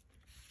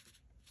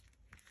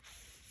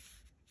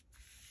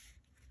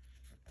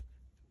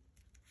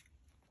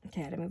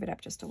 Okay, I had to move it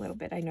up just a little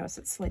bit. I noticed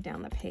it slid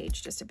down the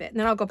page just a bit. And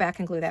then I'll go back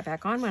and glue that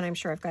back on when I'm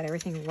sure I've got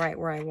everything right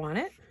where I want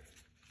it.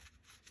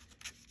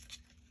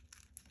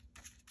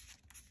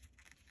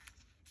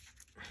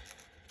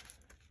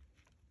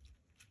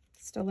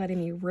 Still letting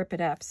me rip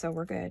it up, so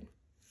we're good.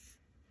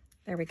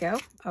 There we go.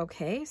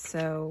 Okay,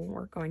 so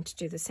we're going to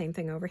do the same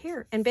thing over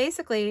here. And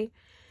basically,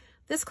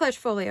 this clutch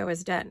folio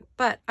is done.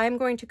 But I'm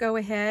going to go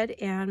ahead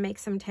and make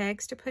some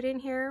tags to put in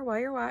here while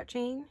you're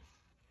watching.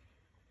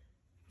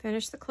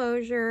 Finish the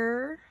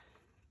closure.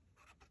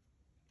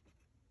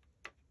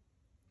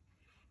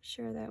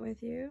 Share that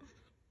with you.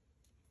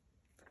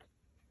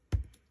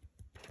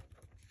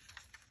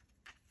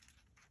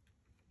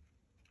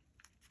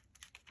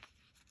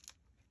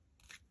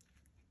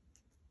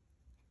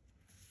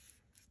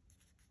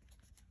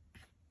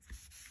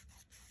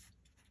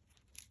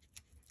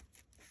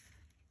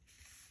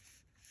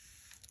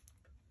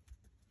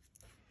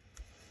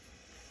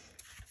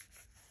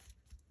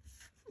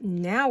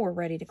 Now we're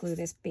ready to glue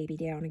this baby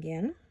down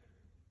again.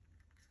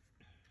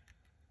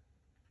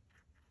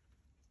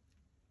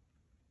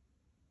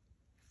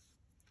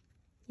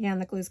 Yeah,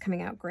 and the glue's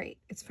coming out great.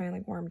 It's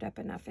finally warmed up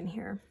enough in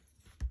here.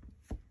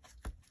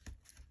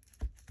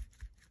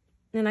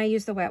 And I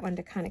use the wet one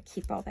to kind of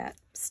keep all that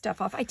stuff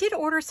off. I did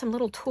order some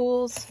little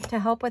tools to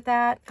help with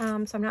that,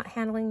 so I'm not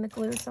handling the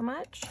glue so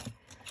much.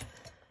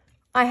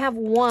 I have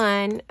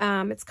one,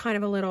 it's kind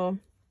of a little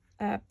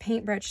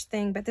paintbrush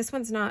thing, but this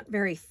one's not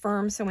very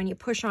firm, so when you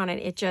push on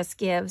it, it just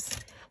gives.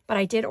 But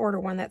I did order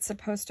one that's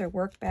supposed to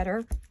work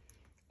better.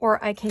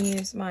 Or I can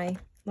use my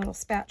little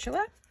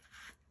spatula,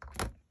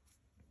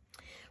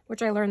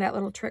 which I learned that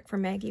little trick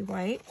from Maggie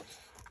White.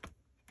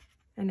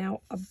 And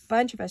now a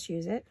bunch of us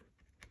use it.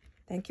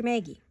 Thank you,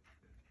 Maggie.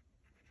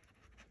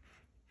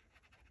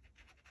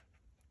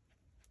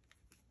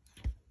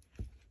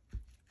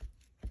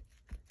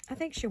 I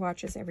think she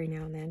watches every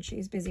now and then.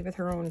 She's busy with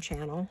her own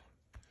channel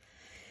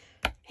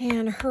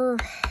and her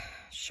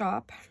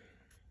shop.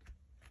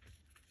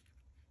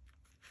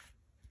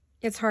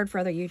 It's hard for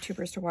other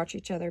YouTubers to watch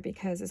each other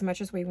because as much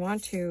as we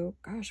want to,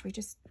 gosh,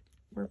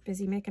 we're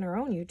busy making our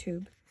own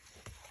YouTube.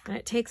 And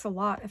it takes a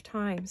lot of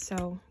time.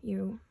 So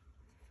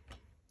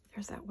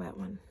there's that wet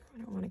one. I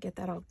don't want to get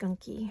that all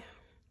gunky.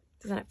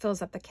 Because then it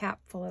fills up the cap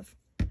full of,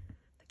 the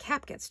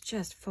cap gets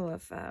just full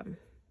of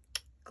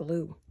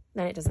glue.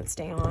 Then it doesn't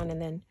stay on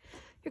and then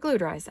your glue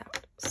dries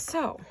out.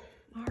 So,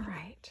 all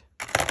right.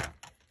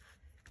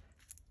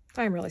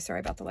 I'm really sorry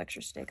about the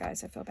lectures today,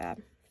 guys. I feel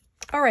bad.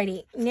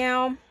 Alrighty,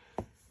 now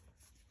we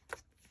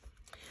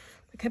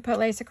could put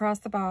lace across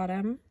the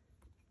bottom.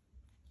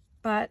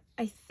 But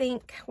I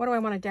think, what do I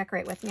want to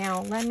decorate with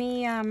now? Let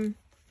me,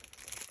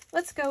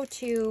 let's go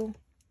to,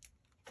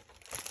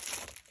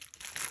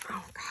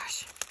 oh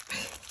gosh,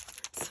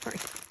 sorry.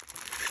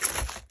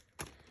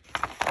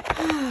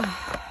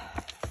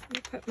 Let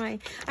me put my,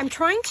 I'm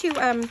trying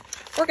to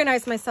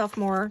organize myself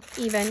more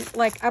even.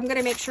 Like, I'm going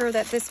to make sure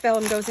that this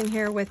vellum goes in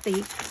here with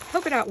the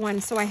polka dot one,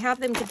 so I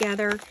have them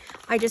together.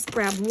 I just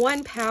grab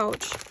one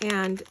pouch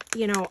and,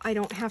 you know, I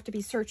don't have to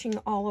be searching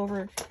all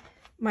over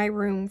my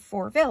room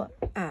for vellum.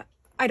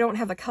 I don't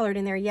have a colored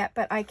in there yet,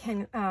 but I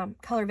can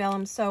color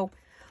vellum. So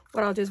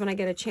what I'll do is when I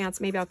get a chance,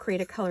 maybe I'll create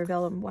a color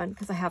vellum one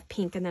because I have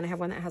pink and then I have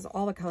one that has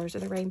all the colors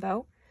of the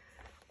rainbow.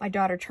 My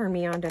daughter turned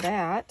me on to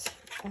that.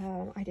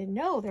 I didn't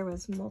know there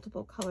was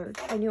multiple colored.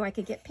 I knew I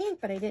could get pink,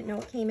 but I didn't know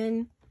it came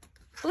in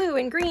blue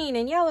and green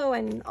and yellow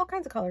and all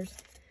kinds of colors.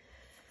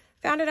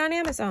 Found it on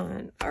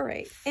Amazon. All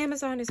right,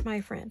 Amazon is my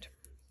friend.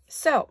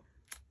 So,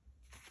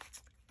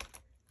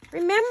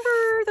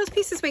 remember those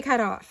pieces we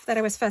cut off that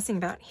I was fussing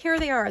about? Here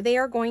they are. They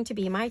are going to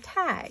be my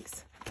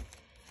tags.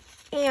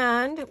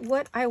 And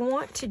what I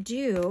want to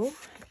do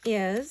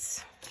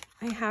is,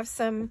 I have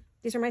some,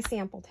 these are my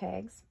sample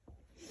tags.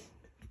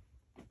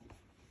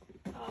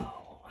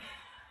 Oh,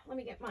 let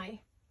me get my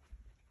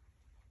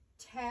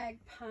tag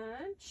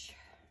punch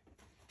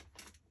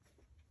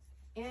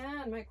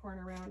and my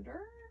corner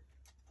rounder.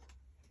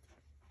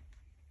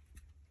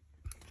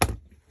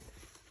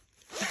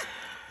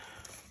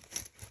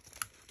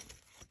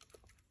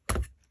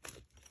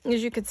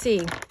 As you can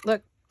see,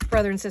 look,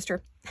 brother and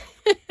sister.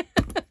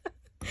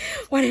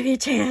 One in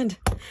each hand.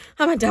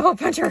 I'm a double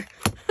puncher.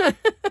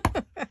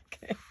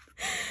 Okay.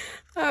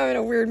 I'm in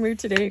a weird mood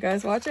today, you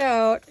guys. Watch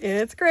out.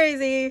 It's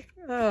crazy.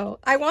 Oh,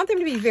 I want them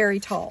to be very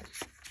tall.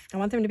 I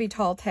want them to be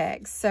tall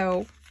tags.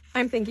 So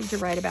I'm thinking to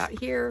right about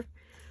here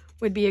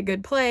would be a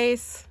good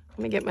place. Let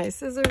me get my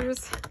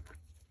scissors.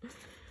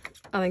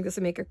 I think this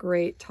would make a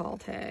great tall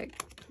tag.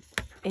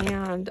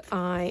 And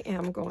I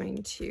am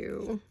going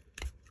to,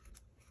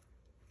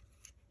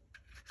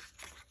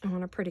 I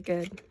want a pretty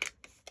good.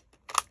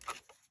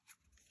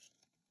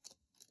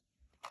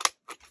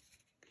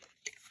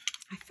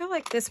 I feel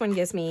like this one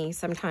gives me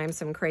sometimes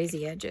some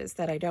crazy edges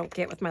that I don't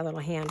get with my little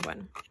hand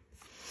one.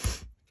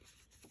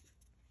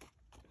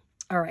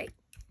 All right.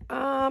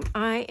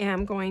 I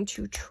am going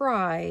to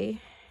try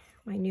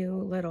my new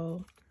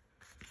little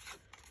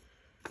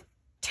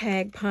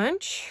tag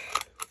punch.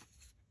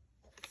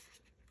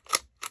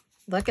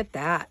 Look at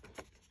that.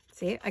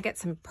 See, I get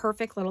some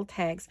perfect little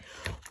tags.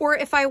 Or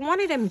if I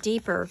wanted them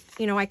deeper,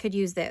 you know, I could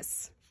use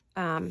this.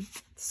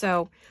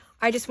 So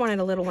I just wanted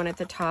a little one at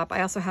the top.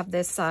 I also have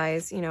this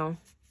size, you know,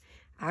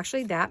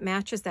 actually that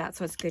matches that.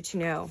 So it's good to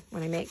know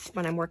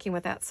when I'm working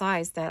with that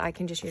size that I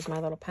can just use my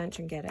little punch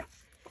and get it.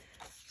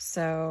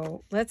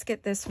 So let's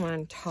get this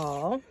one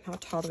tall. How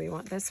tall do we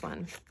want this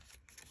one?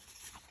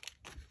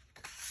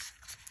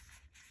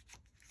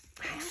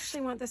 I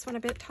actually want this one a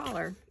bit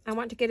taller. I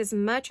want to get as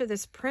much of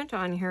this print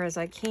on here as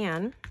I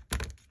can.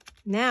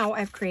 Now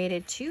I've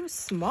created two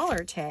smaller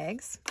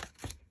tags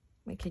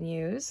we can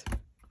use.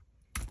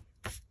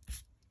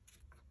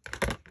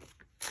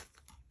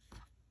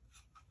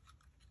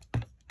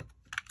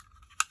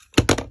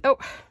 Oh,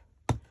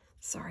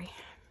 sorry.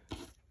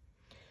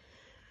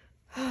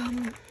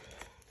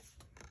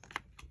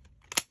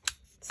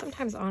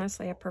 Sometimes,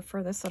 honestly, I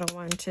prefer this little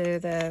one to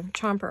the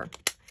chomper.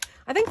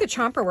 I think the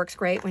chomper works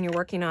great when you're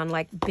working on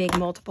like big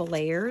multiple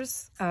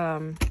layers.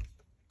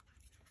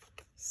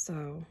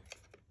 So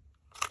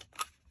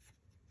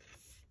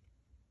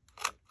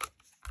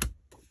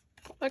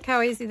look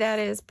how easy that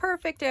is.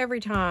 Perfect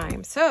every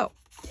time. So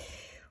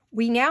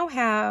we now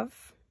have,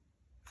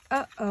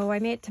 I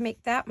made to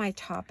make that my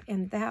top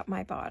and that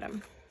my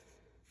bottom.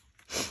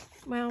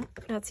 Well,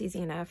 that's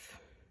easy enough.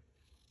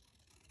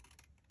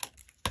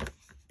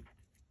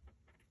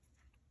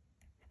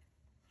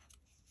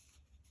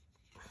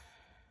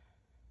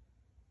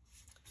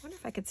 I wonder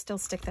if I could still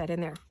stick that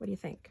in there. What do you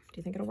think? Do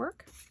you think it'll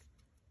work?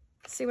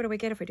 Let's see, what do we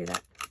get if we do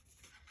that?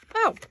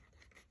 Oh,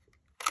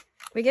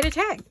 we get a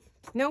tag.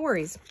 No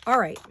worries. All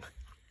right.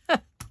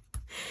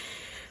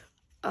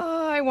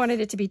 Oh, I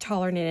wanted it to be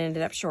taller and it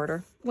ended up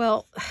shorter.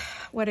 Well,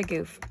 what a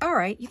goof. All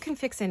right, you can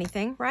fix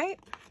anything, right?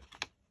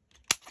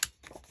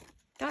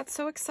 Got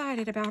so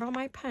excited about all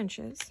my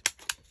punches.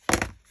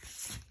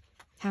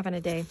 Having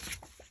a day.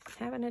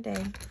 Having a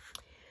day.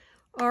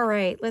 All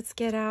right, let's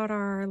get out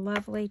our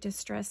lovely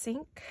Distress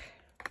ink.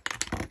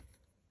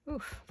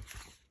 Oof.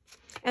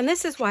 And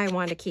this is why I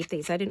wanted to keep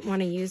these. I didn't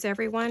want to use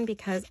every one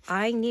because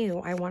I knew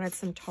I wanted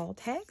some tall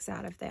tags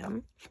out of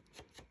them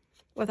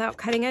without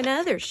cutting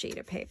another sheet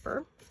of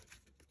paper.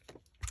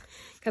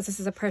 Because this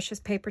is a precious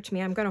paper to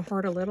me. I'm going to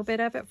hoard a little bit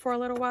of it for a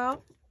little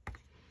while.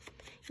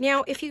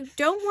 Now, if you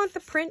don't want the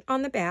print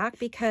on the back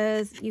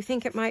because you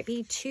think it might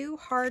be too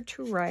hard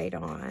to write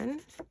on,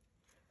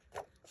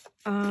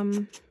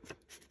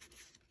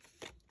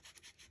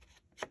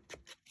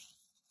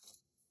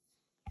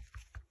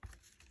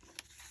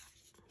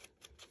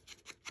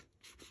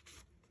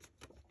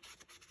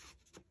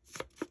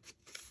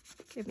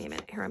 give me a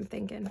minute here, I'm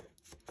thinking.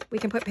 We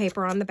can put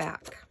paper on the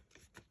back.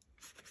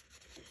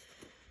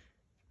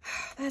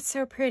 That's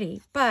so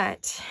pretty,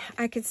 but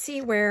I could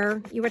see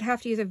where you would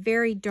have to use a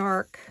very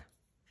dark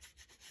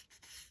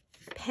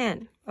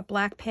pen, a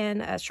black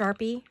pen, a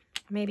Sharpie,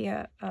 maybe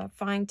a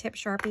fine tip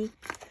Sharpie.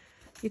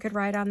 You could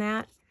write on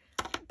that,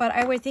 but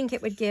I would think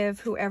it would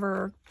give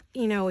whoever,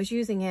 you know, is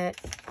using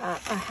it a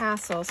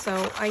hassle.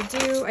 So I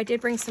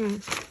did bring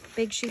some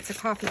big sheets of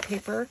coffee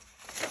paper.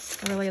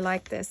 I really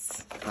like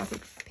this coffee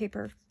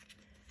paper.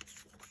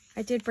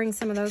 I did bring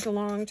some of those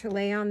along to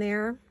lay on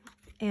there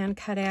and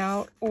cut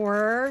out,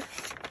 or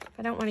if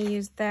I don't want to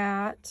use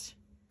that,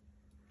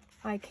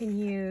 I can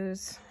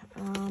use,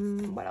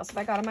 what else have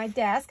I got on my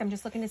desk? I'm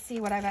just looking to see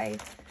what I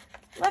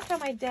left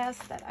on my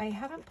desk that I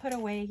haven't put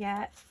away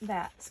yet.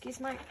 That, excuse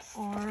my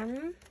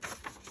arm.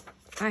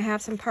 I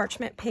have some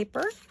parchment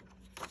paper.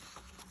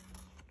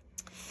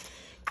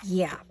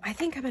 Yeah, I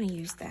think I'm going to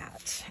use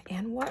that.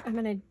 And what I'm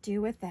going to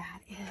do with that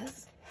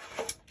is,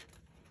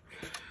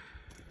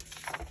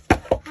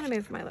 I'm going to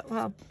move my,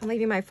 well, I'm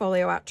leaving my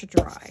folio out to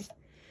dry.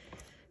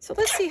 So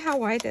let's see how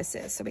wide this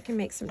is so we can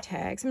make some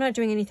tags. I'm not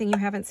doing anything you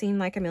haven't seen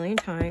like a million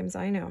times,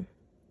 I know.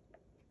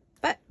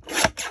 But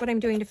that's what I'm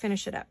doing to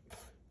finish it up.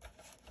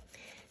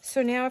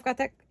 So now I've got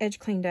that edge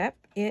cleaned up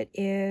It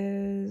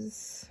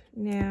is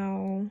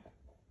now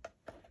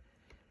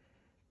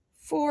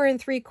 4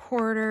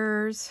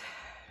 3/4.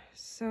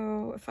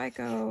 So if I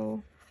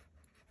go,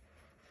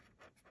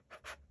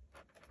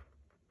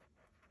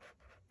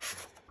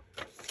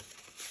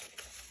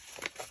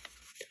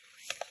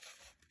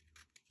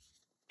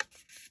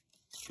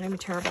 I'm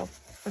terrible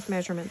with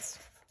measurements.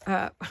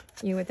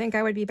 You would think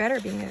I would be better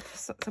being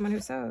someone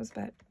who sews,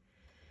 but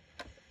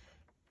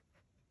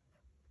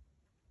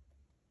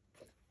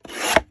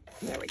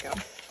there we go.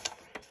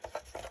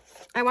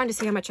 I wanted to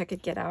see how much I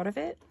could get out of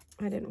it.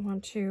 I didn't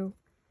want to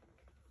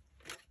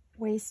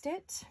waste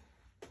it.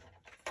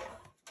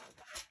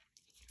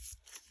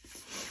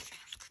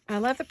 I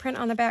love the print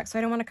on the back, so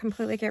I don't want to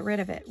completely get rid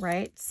of it,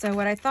 right? So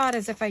what I thought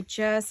is if I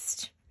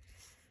just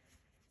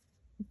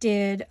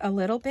did a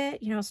little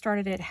bit, you know,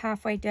 started it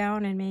halfway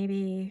down and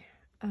maybe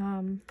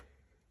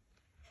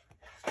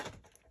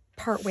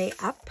part way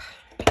up.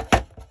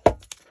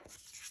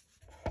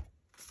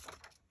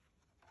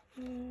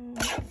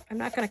 I'm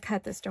not going to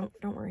cut this, don't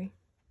worry.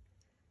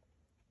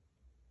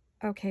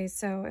 Okay,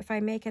 so if I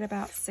make it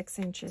about 6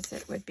 inches,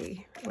 it would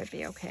be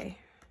okay.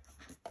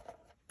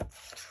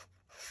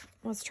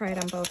 Let's try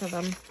it on both of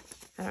them.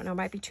 I don't know, it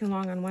might be too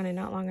long on one and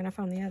not long enough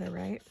on the other,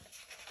 right?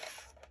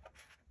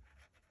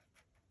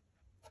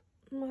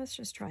 Let's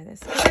just try this.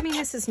 I mean,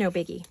 this is no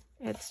biggie.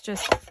 It's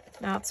just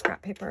not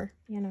scrap paper,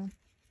 you know.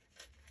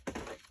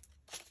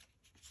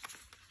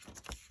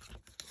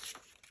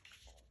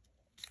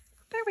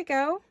 There we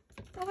go.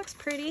 That looks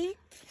pretty.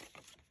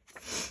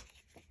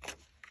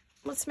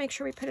 Let's make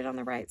sure we put it on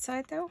the right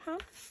side though, huh?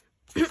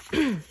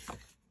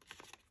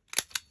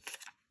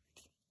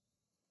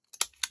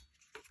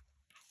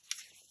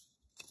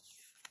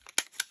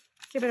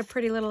 Give it a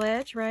pretty little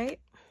edge, right?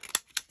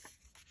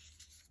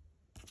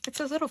 It's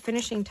those little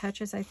finishing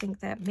touches, I think,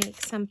 that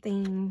make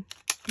something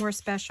more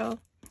special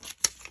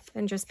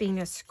than just being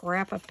a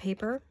scrap of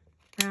paper.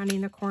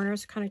 Rounding the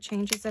corners kind of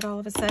changes it all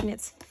of a sudden.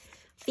 It's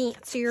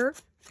fancier.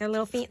 Got a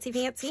little fancy.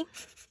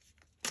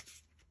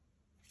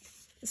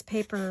 This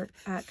paper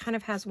kind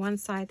of has one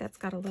side that's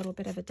got a little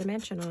bit of a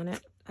dimension on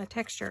it, a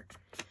texture.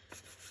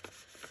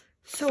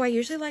 So I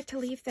usually like to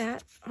leave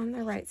that on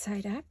the right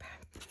side up.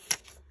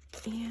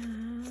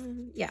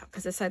 And yeah,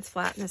 because this side's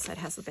flat and this side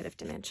has a bit of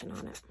dimension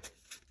on it.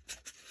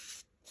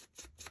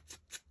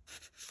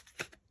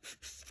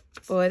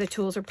 Boy, the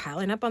tools are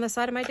piling up on the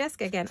side of my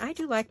desk again. I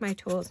do like my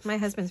tools. My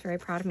husband's very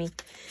proud of me.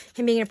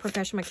 Him being a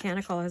professional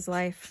mechanic all his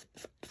life,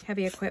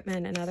 heavy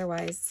equipment and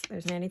otherwise,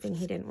 there's anything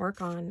he didn't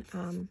work on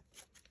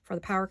for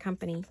the power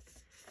company.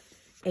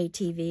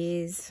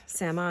 ATVs,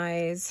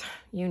 semis,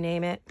 you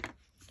name it.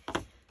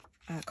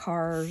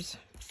 Cars.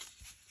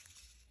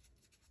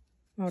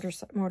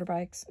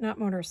 Motorbikes, not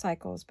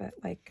motorcycles, but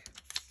like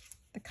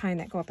the kind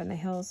that go up in the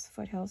hills,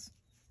 foothills.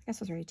 I guess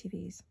those are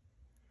ATVs.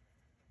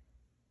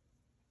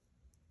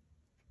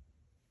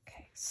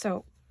 Okay,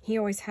 so he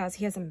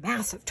has a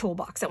massive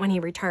toolbox that when he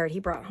retired, he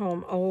brought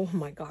home. Oh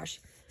my gosh.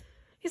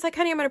 He's like,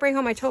 honey, I'm going to bring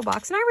home my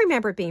toolbox. And I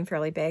remember it being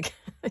fairly big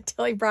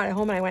until he brought it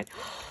home and I went,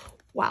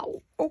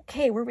 wow,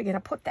 okay, where are we going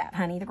to put that,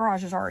 honey? The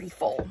garage is already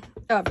full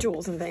of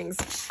tools and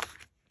things.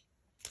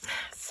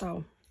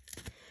 So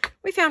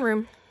we found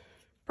room.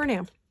 For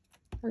now,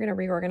 we're going to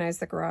reorganize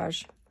the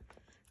garage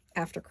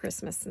after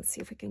Christmas and see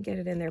if we can get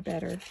it in there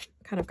better.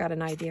 Kind of got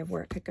an idea of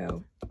where it could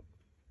go.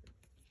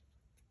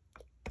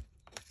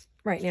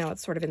 Right now,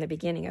 it's sort of in the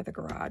beginning of the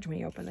garage when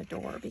you open the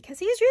door because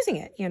he is using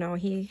it. You know,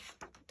 he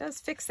does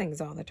fix things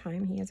all the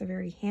time. He is a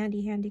very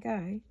handy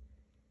guy.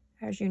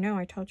 As you know,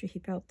 I told you he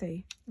built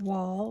the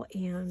wall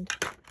and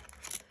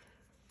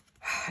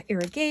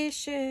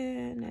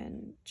irrigation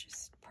and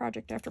just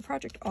project after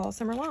project all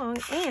summer long.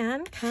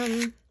 And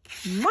come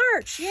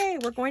March, yay,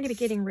 we're going to be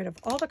getting rid of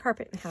all the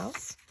carpet in the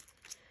house.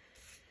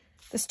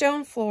 The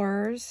stone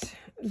floors,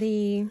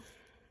 the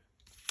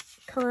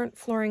current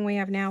flooring we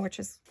have now, which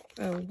is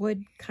a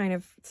wood kind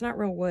of, it's not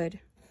real wood.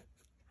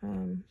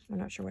 I'm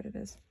not sure what it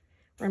is.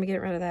 We're going to be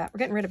getting rid of that. We're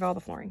getting rid of all the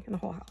flooring in the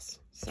whole house.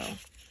 So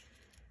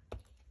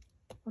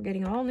we're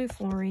getting all new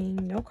flooring,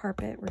 no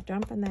carpet. We're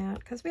dumping that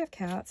because we have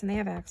cats and they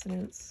have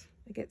accidents.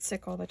 They get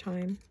sick all the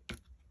time.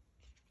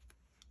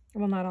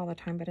 Well, not all the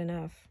time, but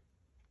enough.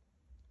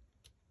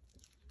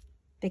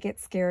 They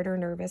get scared or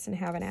nervous and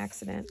have an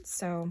accident.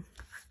 So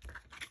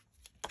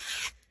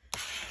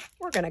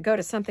we're going to go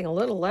to something a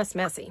little less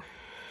messy,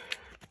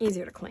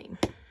 easier to clean.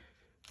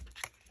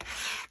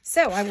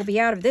 So I will be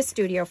out of this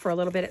studio for a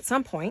little bit at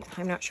some point.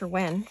 I'm not sure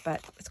when,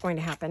 but it's going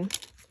to happen.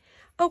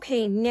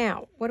 Okay,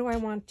 now, what do I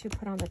want to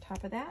put on the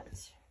top of that?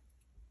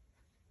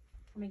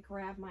 Let me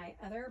grab my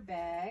other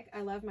bag.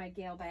 I love my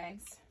Gale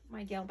bags.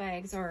 My Gale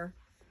bags are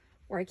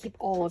where I keep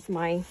all of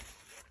my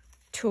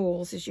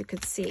tools, as you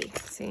could see.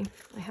 See,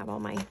 I have all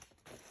my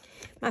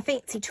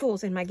fancy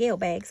tools in my Gale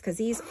bags because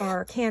these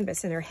are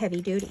canvas and they're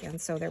heavy duty, and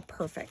so they're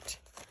perfect.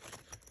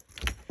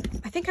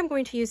 I think I'm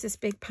going to use this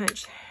big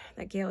punch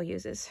that Gale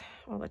uses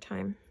all the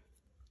time.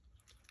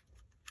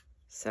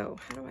 So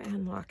how do I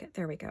unlock it?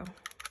 There we go.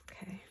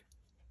 Okay.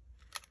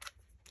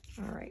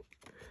 All right.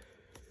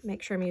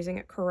 Make sure I'm using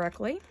it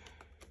correctly.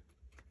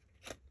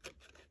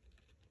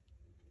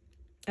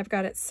 I've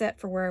got it set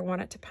for where I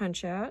want it to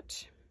punch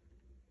at.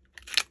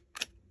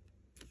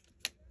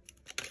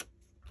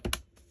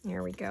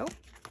 There we go.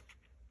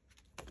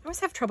 I always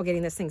have trouble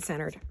getting this thing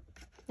centered,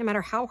 no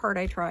matter how hard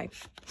I try.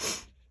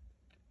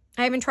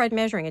 I haven't tried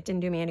measuring. It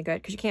didn't do me any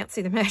good because you can't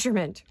see the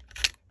measurement.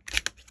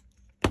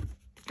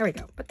 There we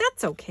go. But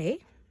that's okay.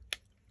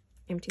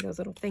 Empty those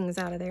little things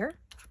out of there.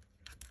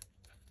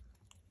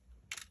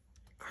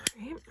 All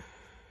right.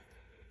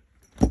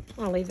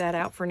 I'll leave that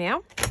out for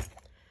now.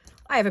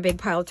 I have a big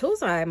pile of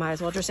tools. I might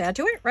as well just add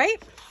to it,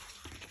 right?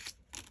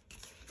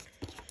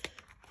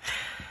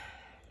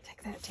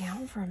 Take that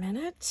down for a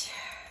minute.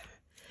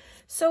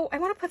 So I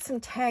want to put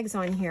some tags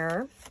on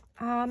here.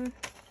 Gotta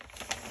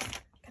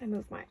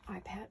move my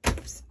iPad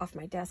off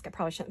my desk. I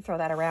probably shouldn't throw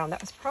that around.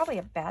 That was probably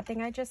a bad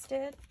thing I just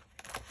did.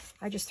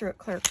 I just threw it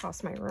clear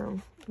across my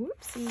room.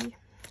 Whoopsie.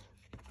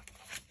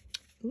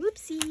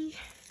 Whoopsie.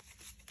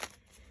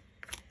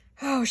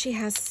 Oh, she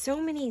has so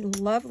many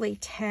lovely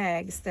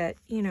tags that,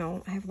 you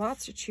know, I have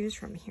lots to choose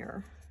from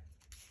here.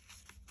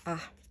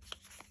 Ah,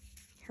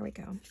 here we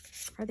go.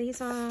 Are these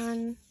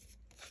on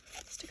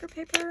sticker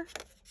paper?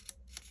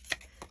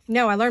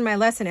 No, I learned my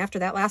lesson after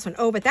that last one.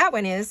 Oh, but that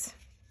one is.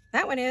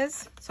 That one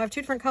is. So I have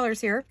two different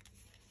colors here.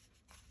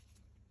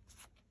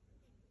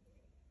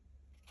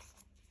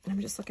 I'm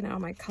just looking at all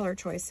my color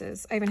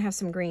choices. I even have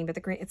some green, but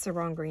the green, it's the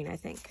wrong green, I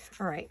think.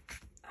 All right.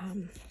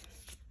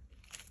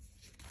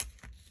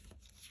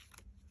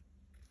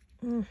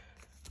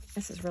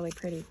 This is really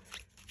pretty.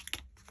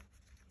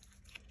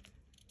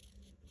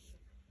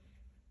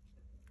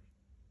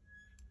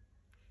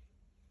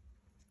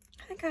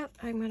 I think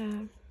I'm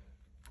gonna,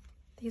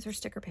 these are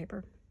sticker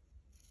paper.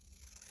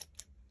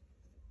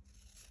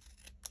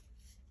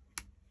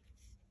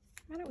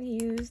 Why don't we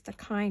use the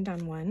kind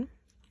on one?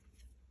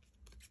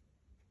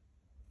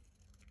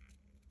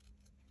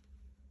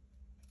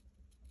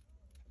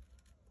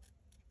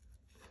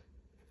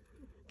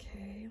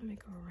 Okay, let me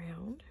go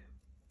around.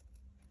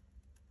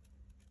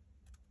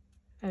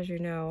 As you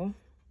know,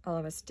 all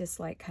of us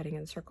dislike cutting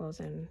in circles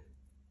and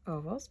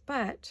ovals,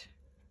 but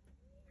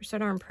they're so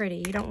darn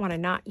pretty. You don't want to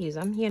not use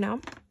them, you know.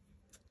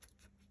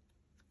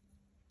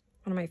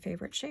 One of my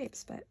favorite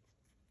shapes, but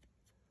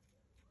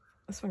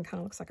this one kind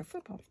of looks like a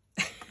football.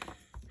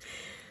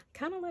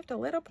 Kind of left a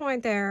little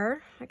point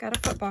there. I got a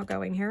football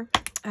going here.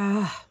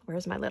 Ah,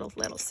 where's my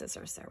little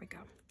scissors? There we go.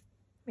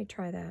 Let me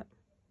try that.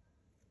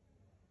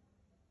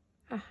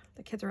 Ah,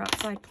 the kids are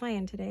outside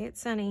playing today. It's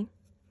sunny.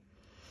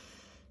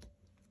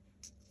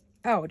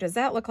 Oh, does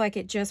that look like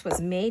it just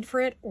was made for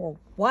it or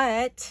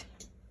what?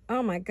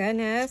 Oh my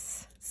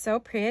goodness. So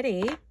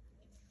pretty.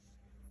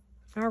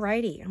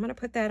 Alrighty, I'm going to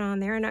put that on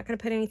there. I'm not going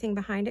to put anything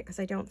behind it because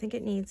I don't think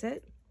it needs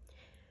it.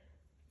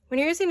 When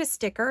you're using a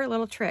sticker, a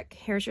little trick.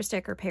 Here's your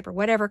sticker paper,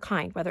 whatever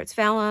kind, whether it's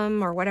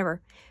vellum or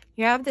whatever.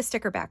 You have the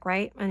sticker back,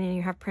 right? And then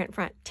you have print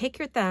front. Take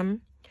your thumb,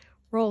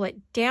 roll it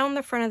down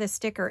the front of the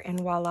sticker, and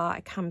voila,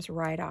 it comes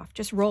right off.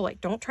 Just roll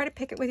it. Don't try to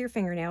pick it with your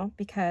fingernail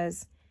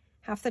because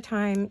half the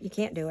time you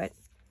can't do it.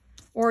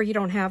 Or you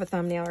don't have a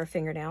thumbnail or a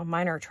fingernail.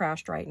 Mine are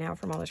trashed right now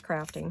from all this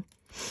crafting.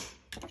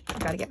 I've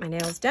got to get my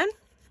nails done.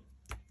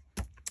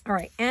 All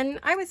right, and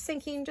I was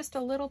thinking just a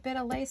little bit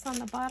of lace on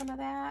the bottom of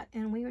that,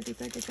 and we would be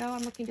good to go.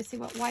 I'm looking to see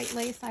what white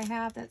lace I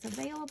have that's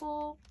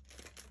available.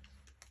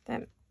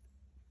 That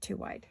too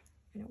wide.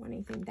 I don't want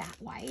anything that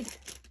wide.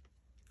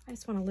 I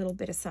just want a little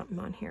bit of something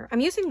on here.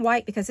 I'm using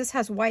white because this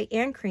has white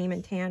and cream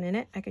and tan in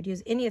it. I could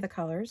use any of the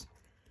colors.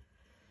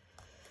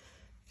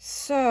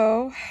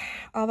 So,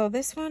 although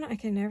this one, I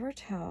can never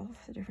tell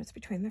the difference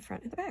between the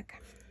front and the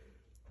back.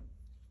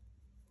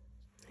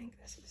 I think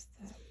this is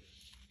the...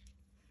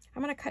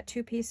 I'm going to cut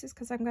two pieces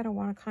because I'm going to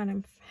want to kind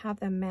of have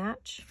them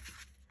match.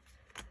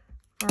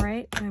 All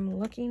right, I'm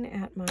looking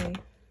at my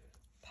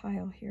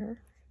pile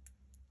here.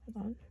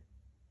 Hold on.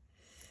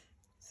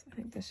 So I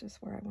think this is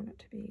where I want it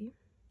to be.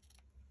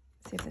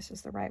 See if this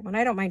is the right one.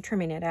 I don't mind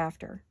trimming it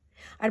after.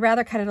 I'd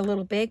rather cut it a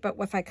little big, but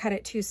if I cut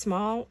it too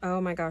small,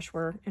 oh my gosh,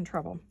 we're in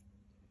trouble.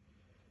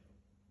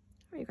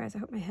 Oh, you guys, I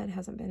hope my head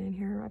hasn't been in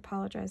here. I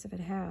apologize if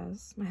it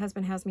has. My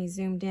husband has me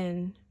zoomed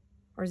in,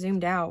 or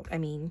zoomed out, I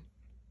mean.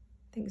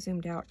 I think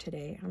zoomed out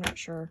today. I'm not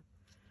sure.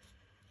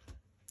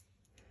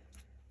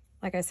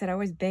 Like I said, I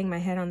always bang my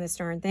head on this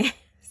darn thing.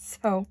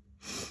 So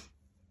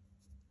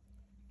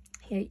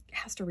he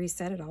has to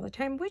reset it all the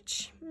time,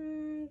 which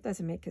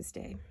doesn't make his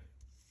day.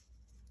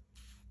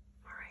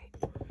 All right.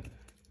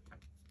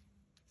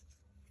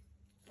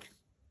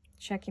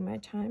 Checking my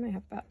time. I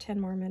have about 10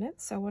 more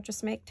minutes. So we'll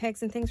just make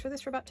tags and things for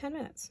this for about 10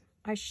 minutes.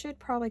 I should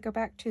probably go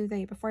back to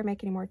the, before I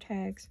make any more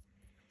tags,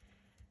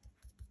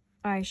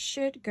 I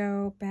should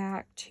go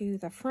back to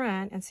the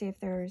front and see if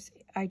there's,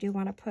 I do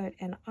want to put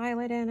an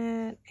eyelet in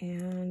it,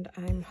 and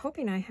I'm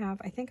hoping I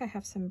think I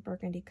have some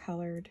burgundy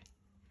colored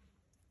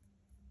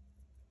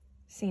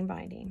seam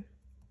binding.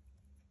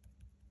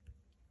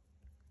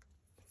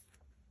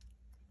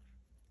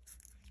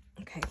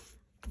 Okay,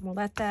 we'll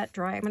let that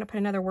dry. I'm going to put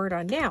another word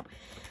on. Now,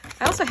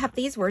 I also have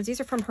these words.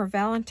 These are from her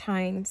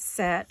Valentine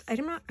set.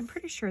 I'm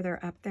pretty sure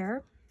they're up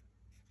there.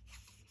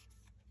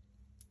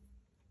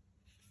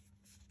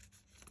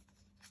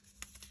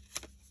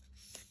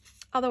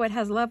 although it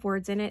has love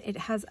words in it, it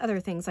has other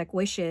things like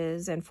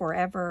wishes and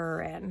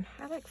forever, and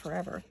I like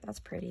forever. That's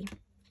pretty.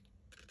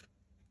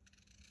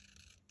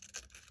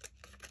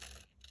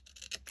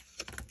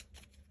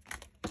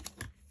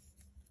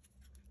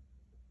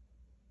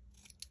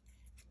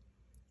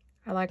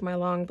 I like my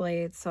long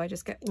blades, so I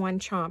just get one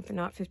chomp and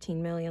not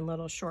 15 million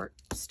little short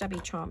stubby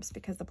chomps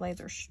because the blades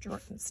are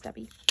short and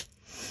stubby.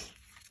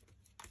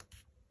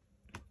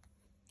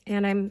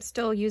 And I'm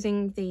still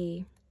using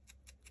the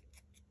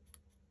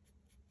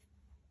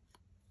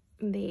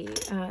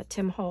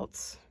Tim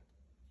Holtz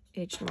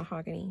aged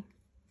mahogany.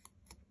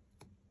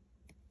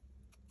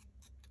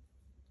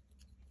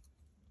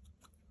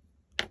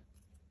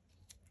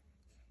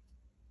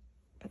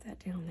 Put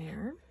that down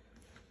there.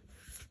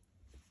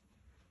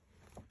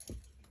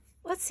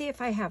 Let's see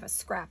if I have a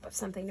scrap of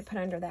something to put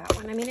under that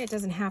one. I mean, it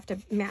doesn't have to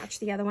match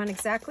the other one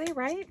exactly,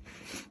 right?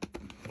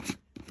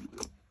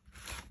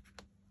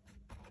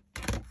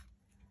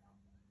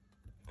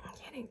 I'm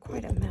getting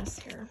quite a mess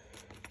here.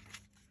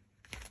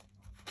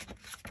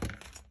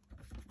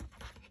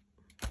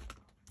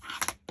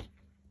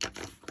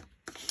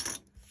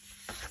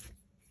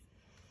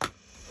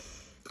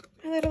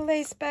 My little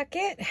lace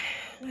bucket.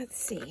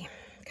 Let's see.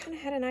 Kind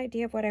of had an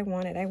idea of what I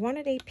wanted. I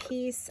wanted a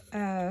piece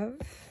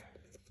of,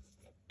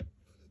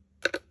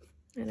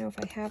 I don't know if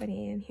I have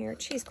any in here,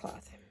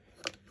 cheesecloth.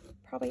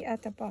 Probably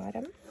at the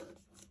bottom.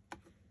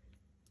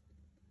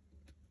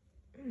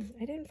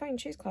 I didn't find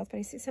cheesecloth, but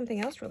I see something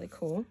else really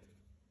cool.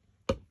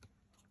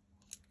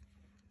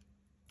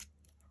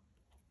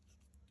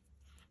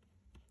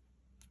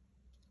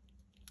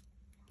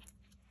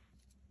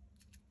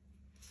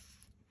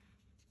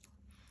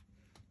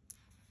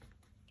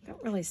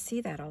 Don't really see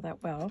that all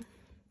that well.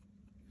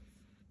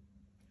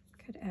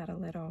 Could add a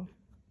little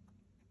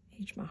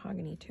aged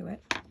mahogany to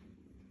it.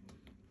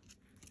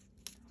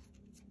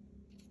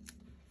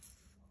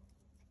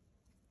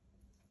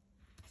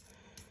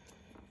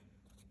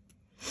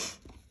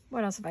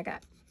 What else have I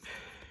got?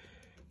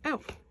 Oh,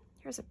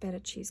 here's a bit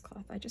of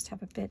cheesecloth. I just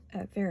have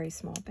a very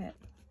small bit.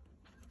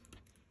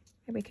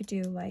 Maybe we could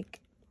do like,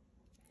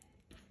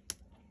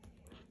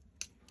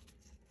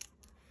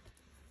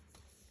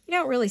 you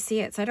don't really see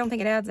it, so I don't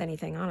think it adds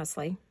anything,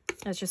 honestly.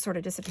 It just sort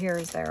of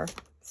disappears there.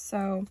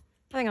 So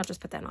I think I'll just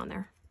put that on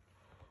there.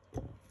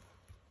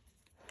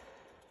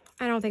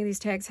 I don't think these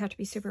tags have to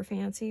be super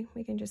fancy.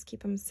 We can just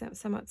keep them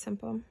somewhat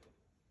simple.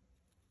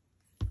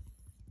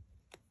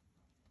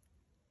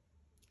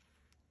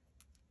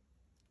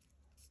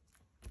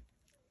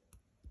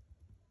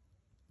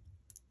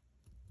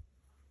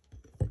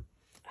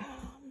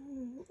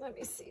 Let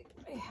me see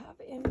what I have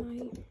in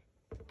my...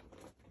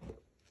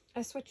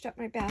 I switched up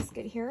my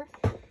basket here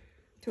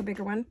to a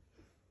bigger one.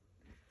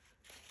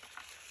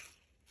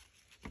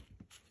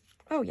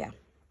 Oh yeah,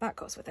 that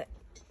goes with it.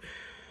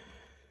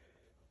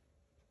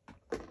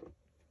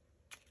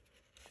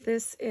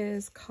 This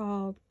is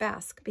called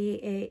Basque,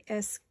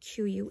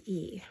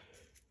 B-A-S-Q-U-E.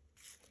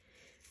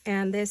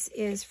 And this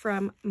is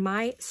from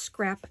My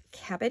Scrap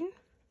Cabin.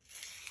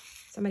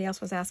 Somebody else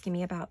was asking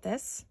me about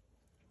this.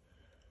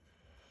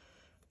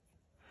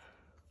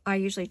 I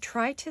usually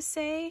try to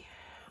say,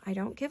 I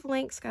don't give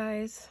links,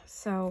 guys.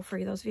 So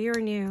for those of you who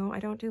are new, I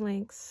don't do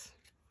links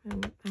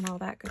and all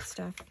that good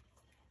stuff.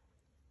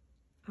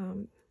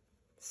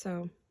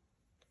 So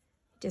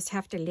just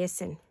have to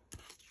listen.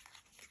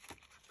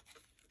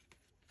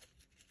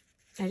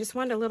 I just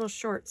wanted a little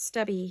short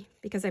stubby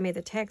because I made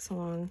the tag so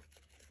long.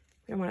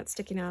 I don't want it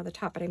sticking out of the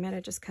top, but I meant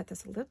to just cut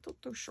this a little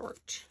too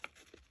short.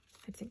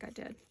 I think I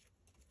did.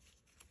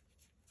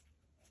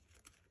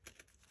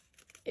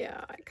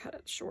 Yeah, I cut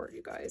it short,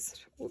 you guys.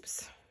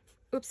 Oops.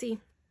 Oopsie.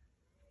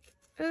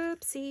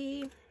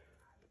 Oopsie.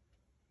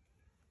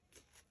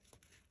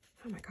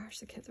 Oh my gosh,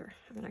 the kids are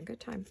having a good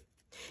time.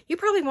 You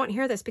probably won't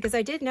hear this because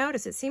I did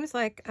notice it seems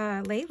like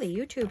lately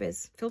YouTube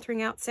is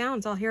filtering out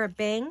sounds. I'll hear a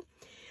bang.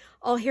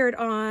 I'll hear it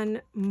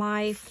on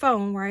my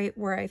phone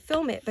where I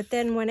film it, but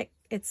then when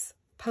it's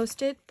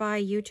posted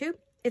by YouTube,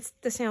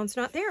 the sound's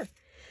not there.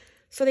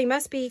 So they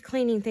must be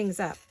cleaning things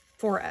up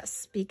for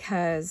us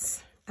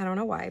because I don't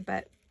know why,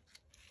 but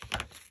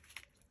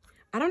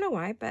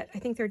I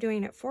think they're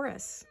doing it for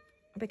us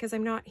because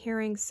I'm not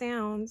hearing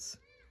sounds.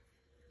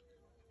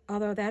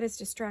 Although that is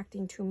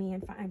distracting to me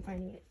and I'm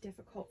finding it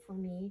difficult for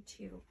me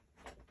to...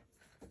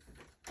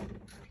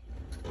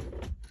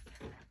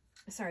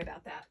 Sorry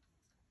about that.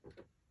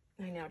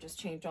 I now just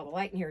changed all the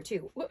light in here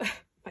too.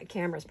 My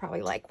camera's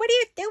probably like, what are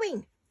you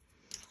doing?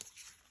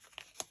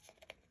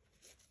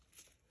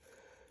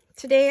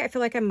 Today I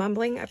feel like I'm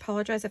mumbling. I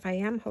apologize if I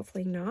am.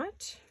 Hopefully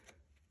not.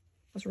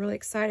 I was really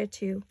excited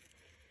to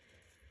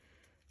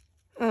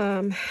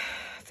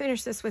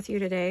finish this with you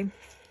today.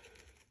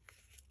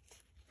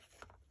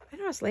 I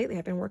noticed lately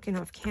I've been working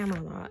off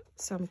camera a lot,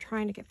 so I'm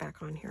trying to get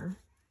back on here.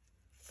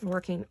 I'm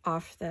working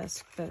off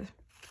the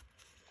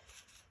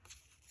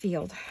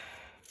field.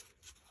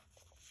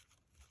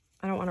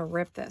 I don't want to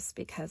rip this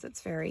because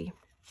it's very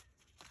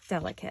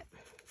delicate.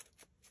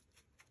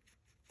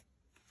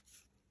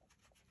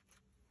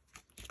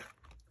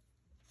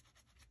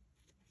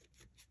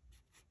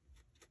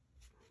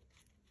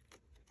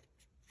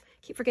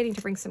 Keep forgetting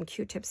to bring some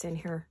Q-tips in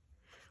here.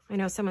 I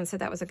know someone said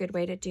that was a good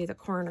way to do the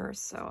corners,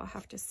 so I'll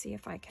have to see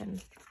if I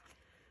can.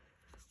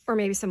 Or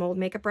maybe some old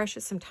makeup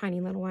brushes, some tiny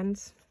little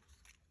ones.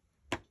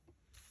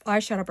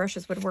 Eyeshadow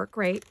brushes would work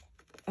great.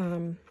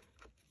 Or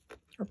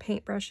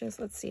paint brushes.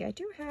 Let's see. I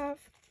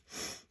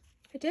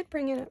did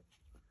bring in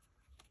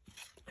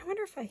I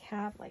wonder if I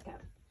have like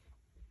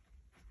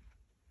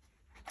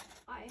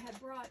I had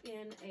brought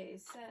in a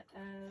set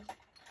of,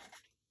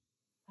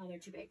 oh, they're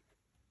too big,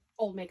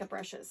 old makeup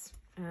brushes.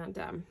 And,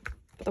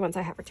 but the ones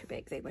I have are too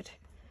big. They would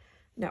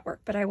not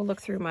work. But I will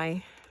look through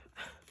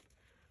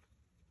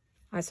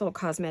I sold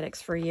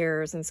cosmetics for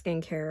years and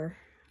skincare.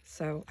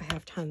 So I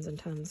have tons and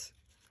tons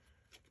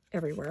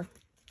everywhere.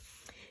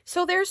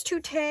 So there's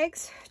 2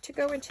 tags to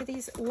go into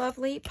these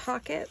lovely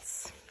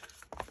pockets.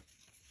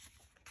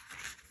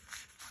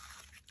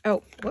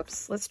 Oh,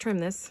 whoops. Let's trim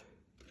this.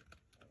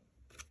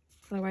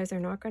 Otherwise, they're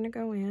not going to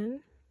go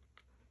in.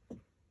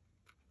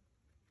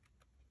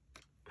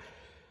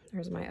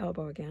 There's my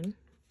elbow again.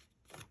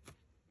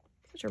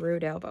 Such a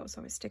rude elbow. It's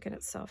always sticking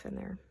itself in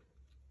there.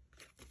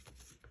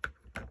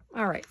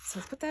 All right. So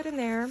let's put that in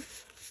there.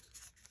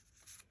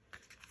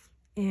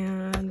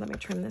 And let me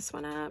trim this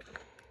one up.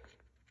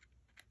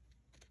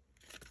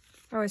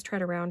 I always try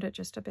to round it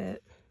just a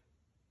bit.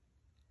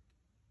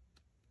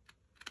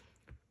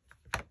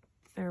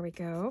 There we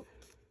go.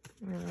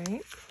 All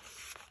right.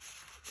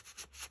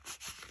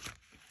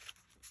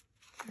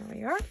 There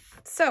we are.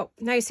 So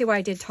now you see why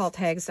I did tall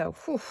tags, though.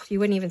 Whew, you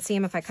wouldn't even see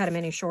them if I cut them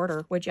any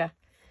shorter, would you?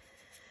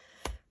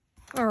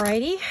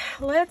 Alrighty,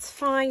 let's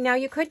find, now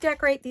you could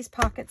decorate these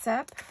pockets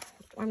up.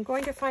 I'm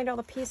going to find all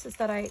the pieces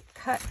that I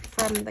cut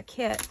from the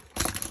kit,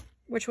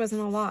 which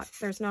wasn't a lot.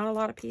 There's not a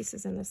lot of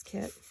pieces in this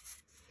kit.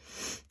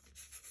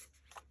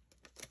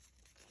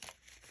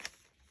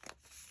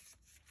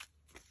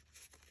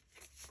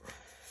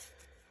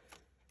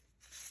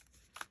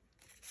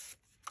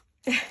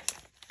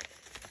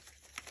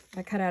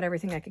 I cut out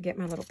everything I could get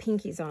my little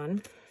pinkies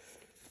on.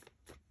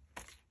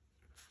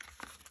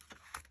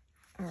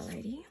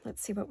 Alrighty,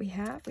 let's see what we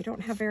have. We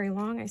don't have very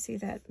long. I see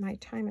that my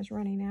time is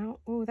running out.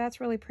 Oh, that's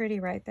really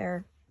pretty right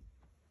there.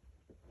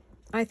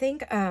 I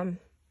think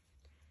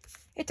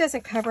it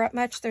doesn't cover up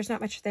much. There's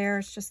not much there.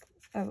 It's just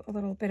a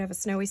little bit of a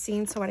snowy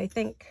scene. So what I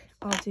think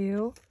I'll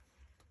do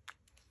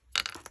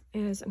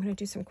is I'm going to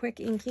do some quick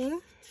inking.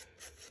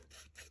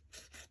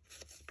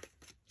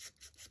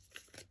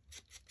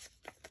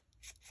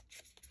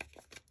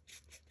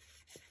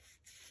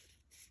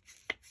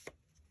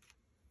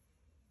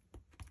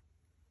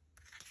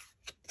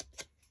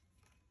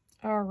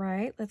 All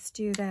right, let's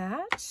do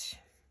that.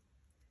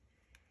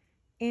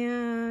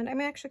 And I'm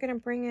actually going to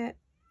bring it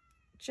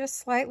just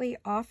slightly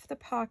off the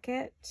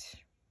pocket.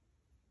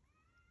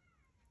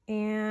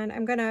 And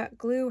I'm going to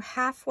glue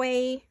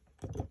halfway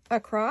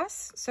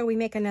across so we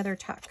make another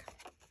tuck.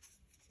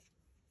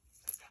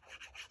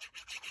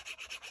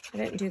 I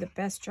didn't do the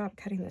best job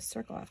cutting this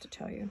circle, I have to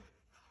tell you.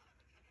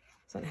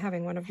 I wasn't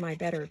having one of my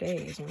better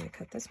days when I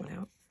cut this one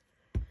out.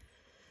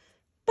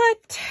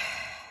 But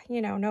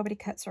you know, nobody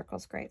cuts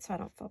circles great, so I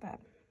don't feel bad.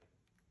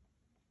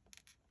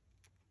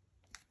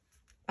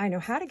 I know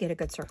how to get a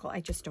good circle. I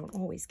just don't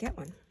always get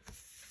one.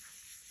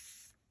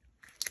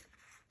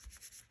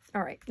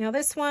 All right, now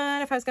this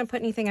one, if I was going to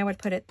put anything, I would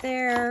put it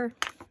there.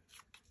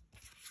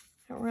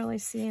 Don't really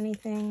see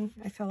anything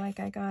I feel like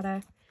I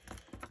gotta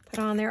put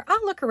on there.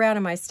 I'll look around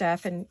in my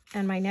stuff and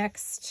my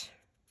next,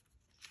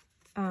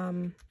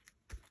 I'll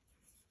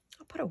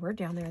put a word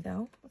down there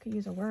though. I could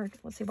use a word.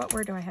 Let's see, what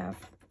word do I have?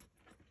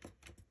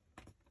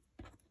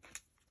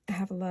 I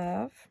have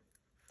love.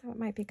 That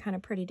might be kind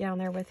of pretty down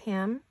there with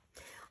him.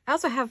 I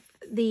also have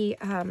the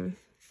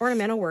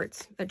ornamental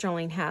words that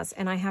Jolene has,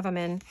 and I have them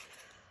in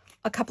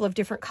a couple of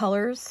different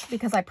colors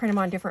because I print them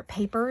on different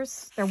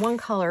papers. They're one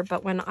color,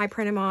 but when I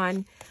print them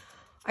on,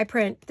 I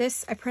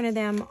printed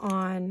them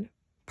on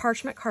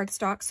parchment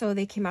cardstock, so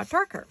they came out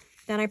darker.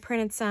 Then I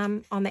printed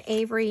some on the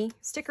Avery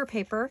sticker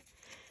paper,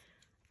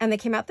 and they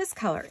came out this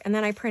color. And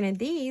then I printed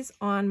these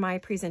on my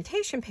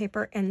presentation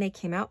paper, and they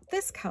came out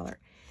this color.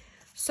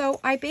 So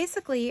I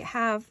basically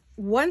have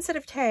one set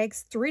of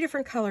tags, 3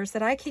 different colors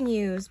that I can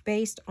use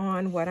based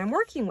on what I'm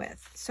working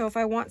with. So if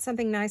I want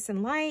something nice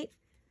and light,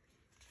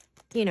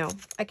 you know,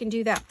 I can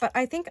do that. But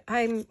I think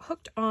I'm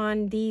hooked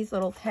on these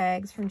little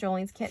tags from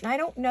Jolene's kit. And I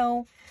don't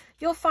know,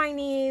 you'll find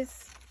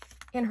these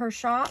in her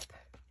shop.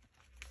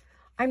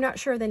 I'm not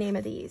sure the name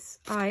of these.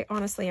 I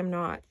honestly am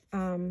not. We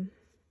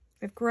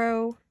have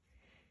Grow,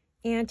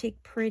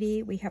 Antique,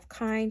 Pretty. We have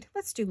Kind.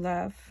 Let's do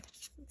Love.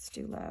 Let's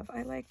do Love.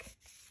 I like...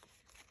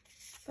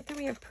 But then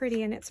we have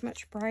Pretty, and it's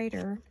much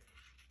brighter.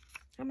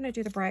 I'm going to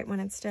do the bright one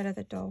instead of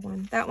the dull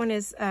one. That one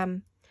is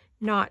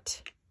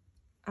not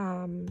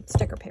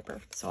sticker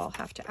paper, so I'll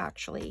have to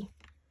actually...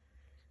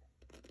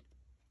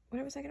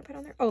 What was I going to put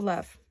on there? Oh,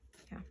 Love.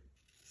 Yeah.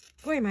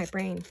 Boy, my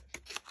brain.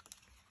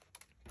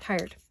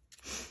 Tired.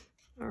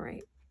 All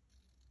right.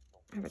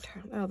 I have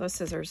oh, those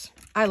scissors.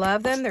 I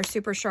love them. They're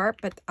super sharp,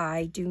 but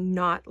I do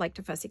not like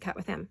to fussy cut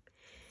with them.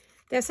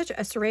 They have such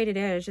a serrated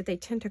edge that they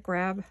tend to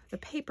grab the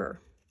paper.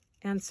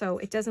 And so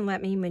it doesn't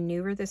let me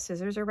maneuver the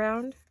scissors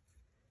around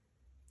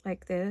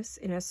like this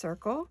in a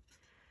circle.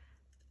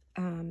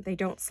 They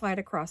don't slide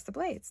across the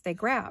blades. They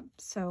grab.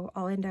 So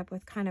I'll end up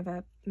with kind of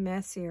a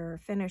messier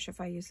finish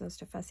if I use those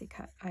to fussy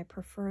cut. I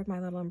prefer my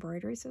little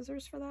embroidery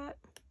scissors for that.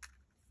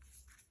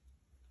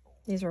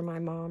 These are my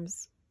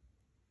mom's.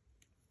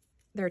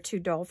 They're too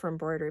dull for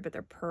embroidery, but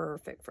they're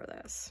perfect for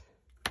this.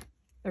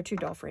 They're too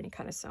dull for any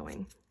kind of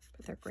sewing,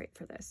 but they're great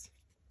for this.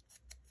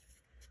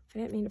 I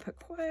didn't mean to put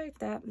quite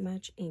that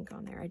much ink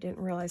on there. I didn't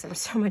realize there was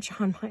so much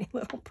on my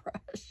little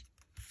brush.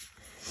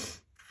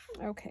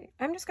 Okay,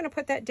 I'm just going to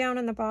put that down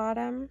in the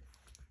bottom.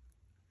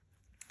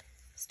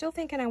 Still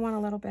thinking I want a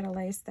little bit of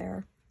lace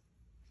there.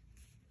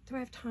 Do I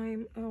have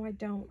time? Oh, I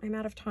don't. I'm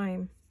out of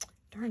time.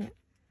 Darn it.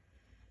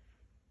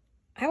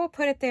 I will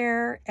put it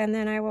there, and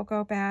then I will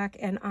go back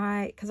and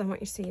because I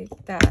want you to see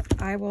that,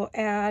 I will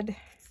add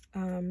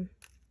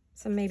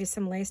maybe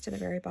some lace to the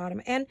very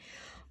bottom. And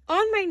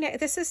on my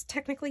this is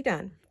technically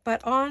done,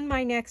 but on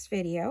my next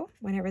video,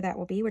 whenever that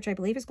will be, which I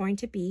believe is going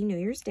to be New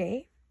Year's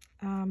Day,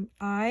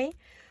 I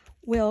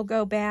will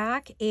go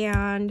back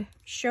and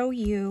show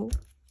you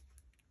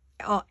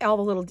all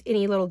the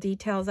any little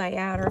details I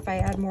add, or if I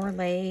add more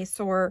lace,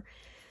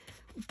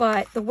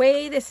 but the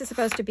way this is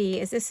supposed to be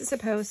is this is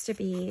supposed to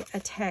be a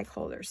tag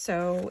holder.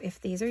 So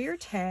if these are your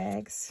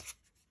tags,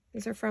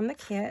 these are from the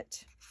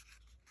kit.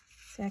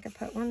 See, I could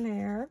put one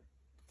there.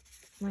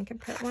 I can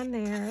put one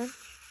there.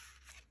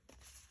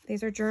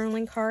 These are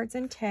journaling cards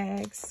and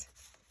tags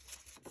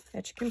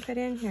that you can put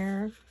in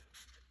here.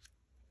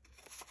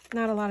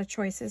 Not a lot of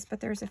choices, but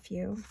there's a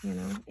few, you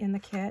know, in the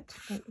kit.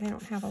 They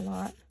don't have a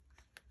lot.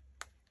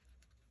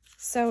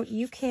 So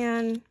you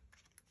can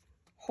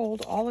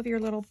hold all of your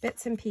little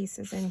bits and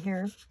pieces in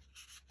here.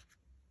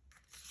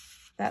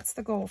 That's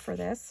the goal for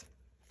this.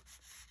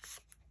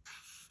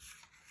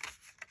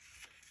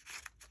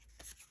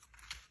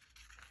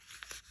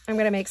 I'm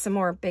going to make some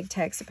more big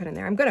tags to put in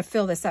there. I'm going to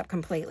fill this up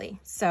completely.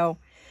 So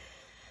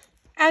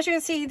as you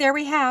can see, there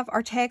we have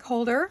our tag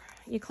holder.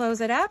 You close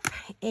it up,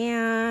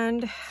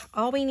 and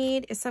all we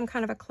need is some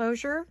kind of a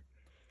closure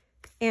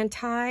and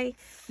tie.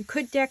 You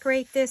could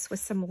decorate this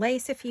with some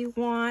lace if you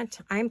want.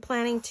 I'm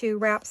planning to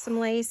wrap some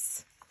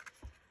lace.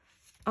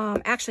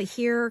 Actually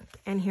here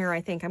and here,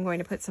 I think I'm going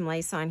to put some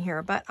lace on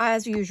here. But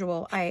as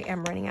usual, I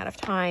am running out of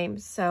time.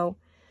 So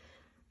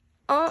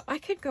I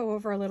could go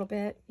over a little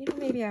bit. You know,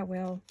 maybe I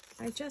will.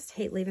 I just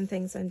hate leaving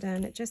things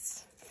undone.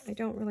 I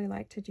don't really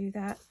like to do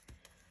that.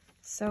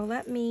 So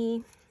let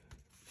me...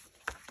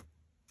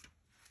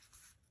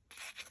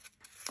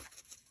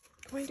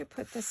 I'm going to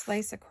put this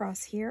lace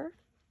across here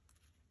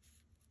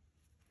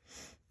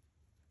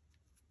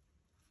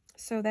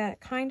so that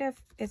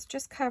it's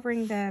just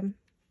covering a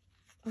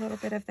little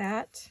bit of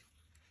that.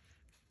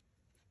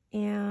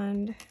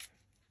 And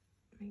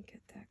let me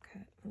get that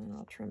cut, and then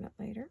I'll trim it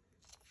later.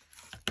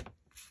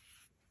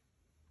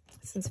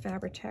 Since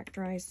Fabri-Tac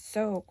dries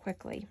so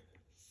quickly,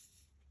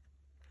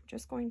 I'm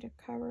just going to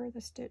cover the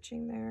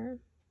stitching there.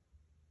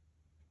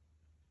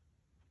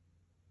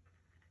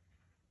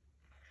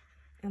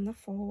 And the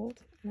fold,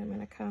 and I'm going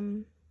to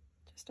come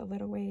just a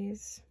little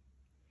ways.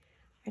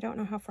 I don't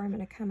know how far I'm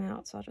going to come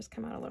out, so I'll just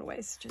come out a little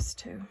ways just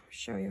to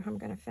show you how I'm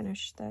going to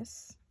finish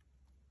this.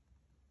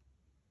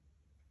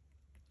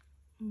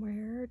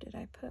 Where did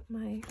I put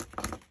my...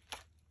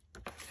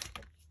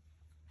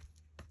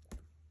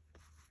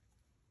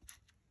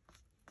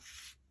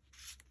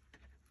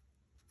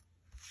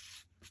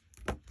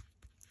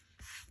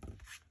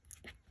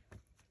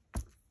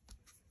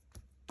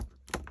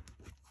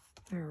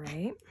 All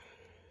right.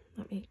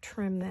 Let me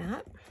trim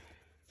that.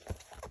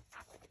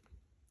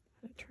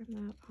 Trim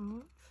that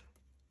off.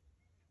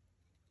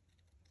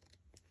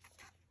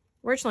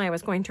 Originally, I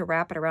was going to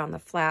wrap it around the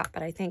flap,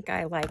 but I think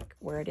I like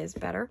where it is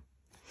better.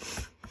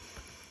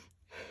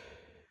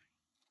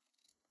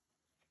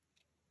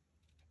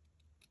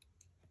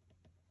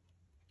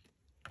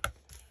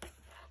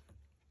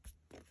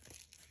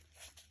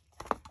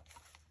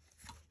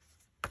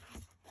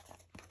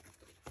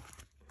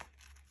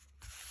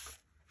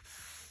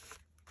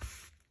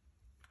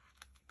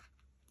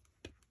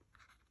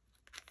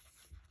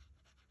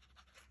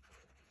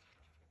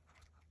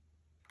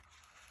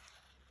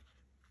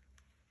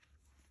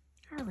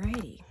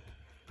 Alrighty.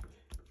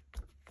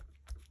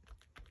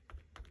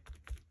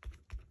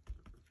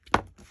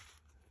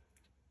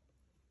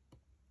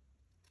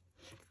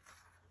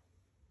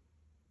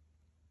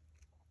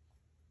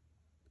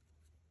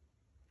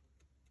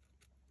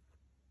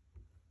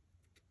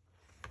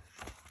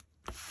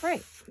 All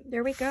right,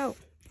 there we go.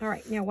 All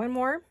right, now one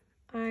more.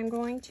 I'm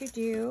going to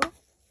do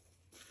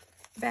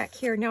back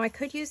here. Now I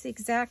could use the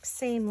exact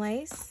same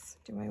lace.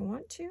 Do I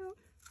want to?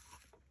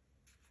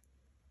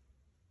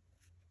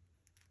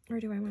 Or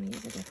do I want to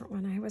use a different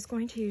one? I was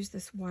going to use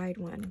this wide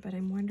one, but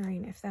I'm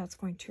wondering if that's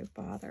going to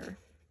bother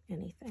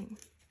anything.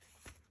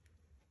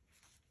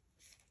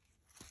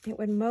 It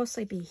would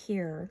mostly be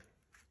here.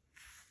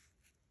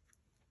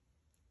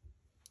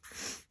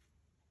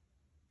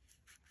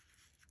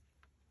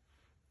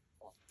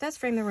 Does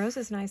frame the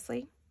roses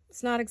nicely.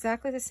 It's not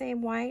exactly the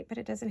same white, but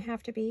it doesn't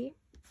have to be.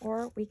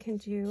 Or we can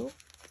do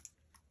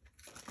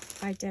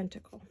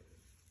identical.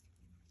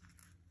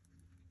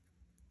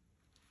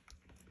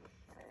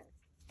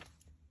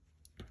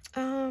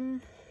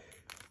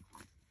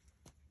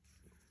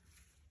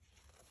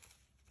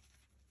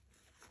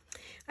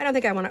 I don't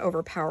think I want to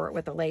overpower it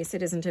with the lace.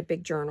 It isn't a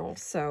big journal,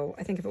 so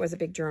I think if it was a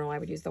big journal, I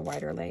would use the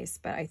wider lace,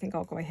 but I think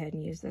I'll go ahead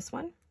and use this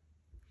one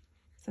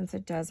since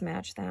it does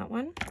match that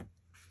one.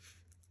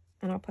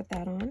 And I'll put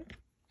that on.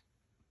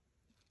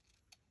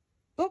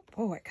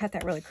 Oh, I cut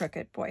that really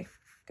crooked. Boy,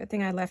 good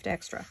thing I left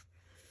extra.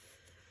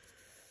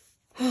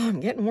 Oh, I'm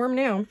getting warm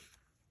now.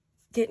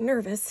 Getting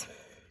nervous.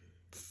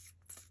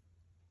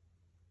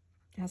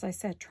 As I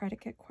said, try to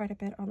get quite a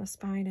bit on the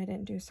spine. I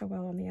didn't do so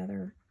well on the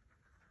other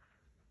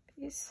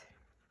piece.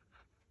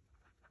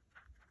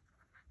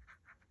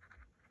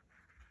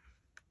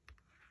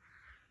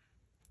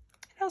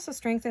 It also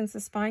strengthens the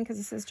spine because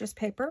this is just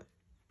paper.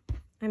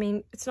 I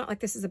mean, it's not like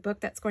this is a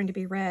book that's going to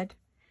be read.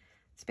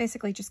 It's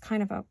basically just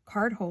kind of a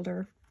card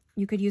holder.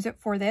 You could use it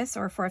for this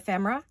or for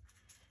ephemera.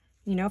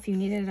 You know, if you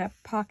needed a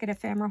pocket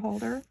ephemera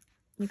holder,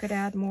 you could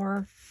add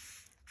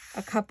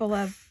a couple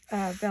of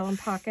vellum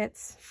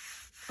pockets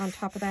on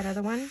top of that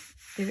other one.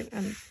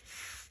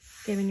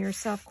 Giving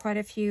yourself quite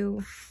a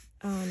few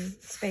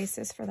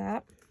spaces for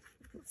that.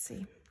 Let's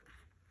see.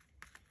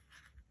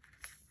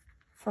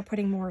 For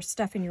putting more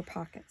stuff in your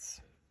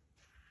pockets.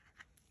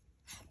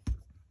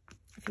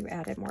 If you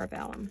added more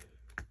vellum.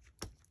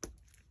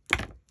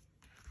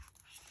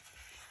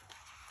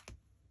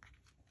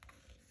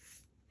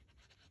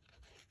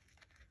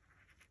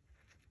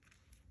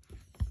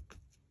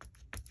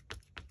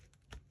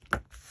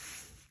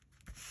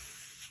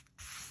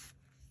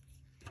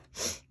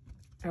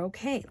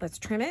 Okay, let's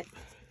trim it.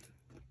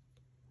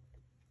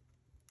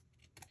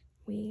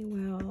 We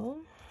will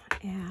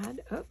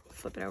add, oh,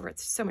 flip it over.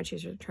 It's so much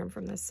easier to trim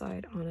from this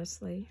side,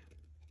 honestly.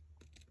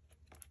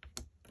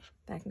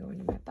 That can go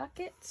into my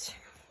bucket.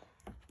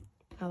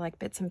 I like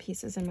bits and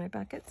pieces in my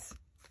buckets.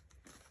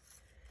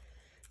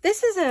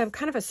 This is a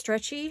kind of a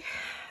stretchy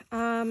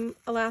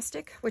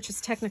elastic, which is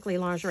technically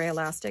lingerie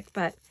elastic,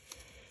 but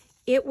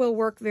it will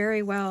work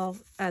very well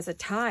as a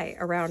tie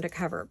around a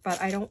cover,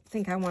 but I don't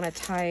think I want to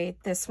tie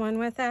this one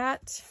with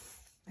that.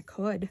 I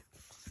could.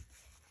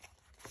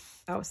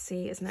 Oh,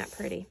 see, isn't that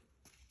pretty?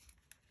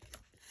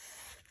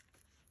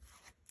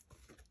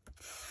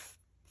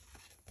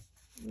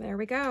 There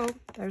we go.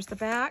 There's the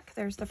back.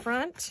 There's the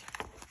front.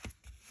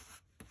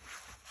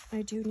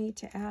 I do need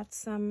to add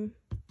some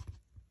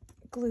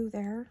glue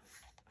there.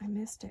 I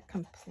missed it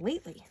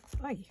completely.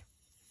 Oy.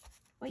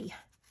 Oy.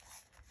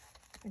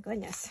 My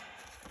goodness.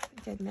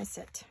 I did miss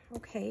it.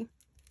 Okay.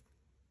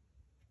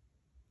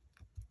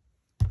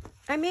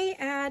 I may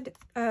add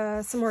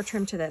some more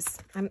trim to this.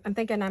 I'm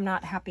thinking I'm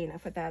not happy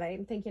enough with that.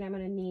 I'm thinking I'm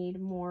going to need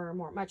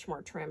much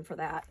more trim for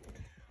that.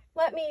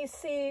 Let me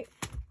see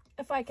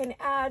if I can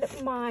add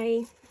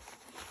my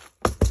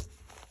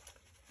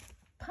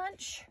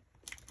punch.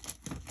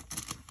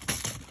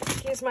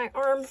 Use my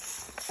arm.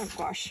 Oh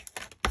gosh.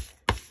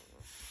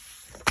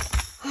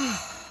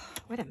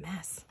 What a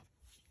mess.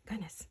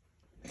 Goodness.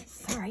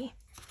 Sorry.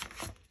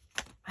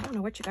 I don't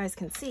know what you guys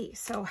can see,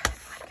 so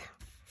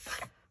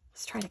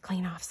let's try to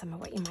clean off some of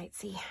what you might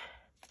see.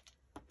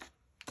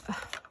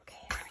 Okay,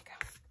 there we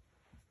go.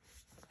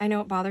 I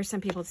know it bothers some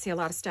people to see a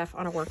lot of stuff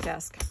on a work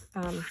desk.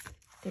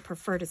 They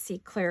prefer to see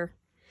clear,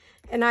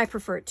 and I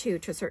prefer it too,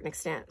 to a certain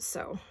extent,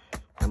 so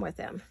I'm with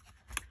them.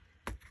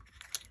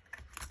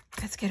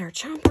 Let's get our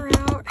chomper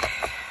out.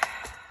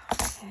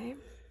 Okay.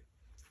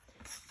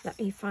 Let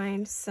me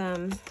find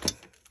some,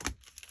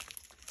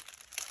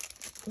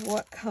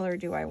 what color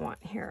do I want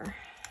here?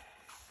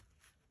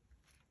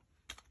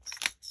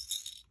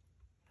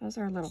 Those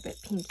are a little bit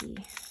pinky.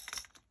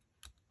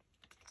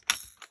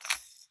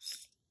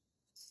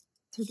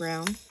 Too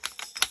brown.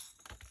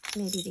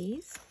 Maybe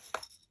these.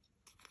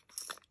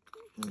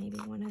 Maybe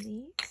one of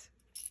these.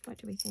 What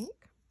do we think?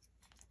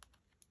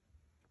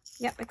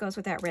 Yep, it goes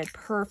with that red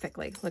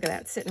perfectly. Look at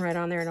that, it's sitting right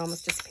on there and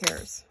almost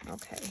disappears.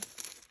 Okay.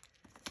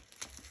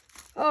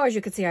 Oh, as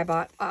you can see, I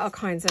bought all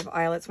kinds of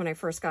eyelets when I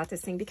first got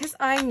this thing because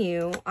I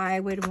knew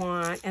I would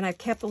want, and I've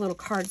kept a little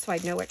card so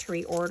I'd know what to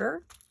reorder.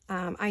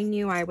 I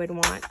knew I would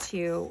want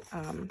to,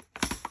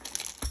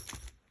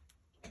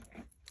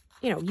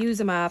 you know, use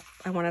them up.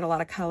 I wanted a lot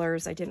of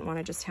colors. I didn't want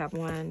to just have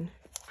one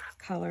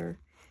color.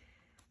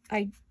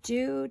 I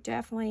do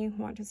definitely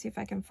want to see if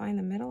I can find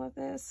the middle of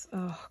this.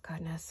 Oh,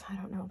 goodness. I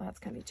don't know. That's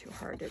going to be too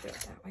hard to do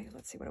it that way.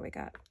 Let's see. What do we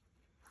got?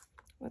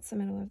 What's the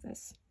middle of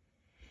this?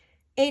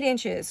 8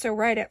 inches. So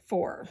right at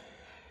 4.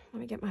 Let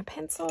me get my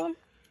pencil.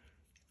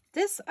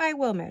 This I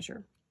will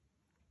measure,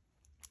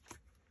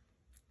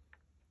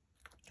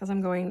 because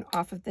I'm going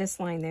off of this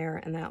line there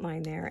and that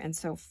line there. And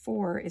so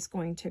 4 is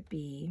going to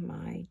be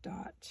my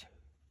dot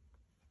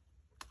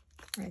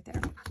right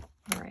there.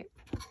 All right.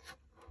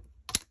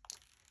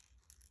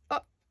 Oh,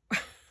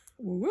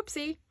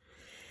 whoopsie.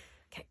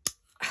 Okay.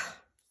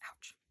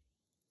 Ouch.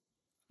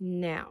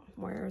 Now,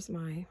 where's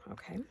my,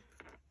 okay.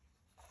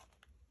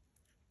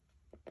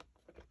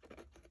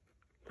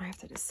 have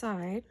to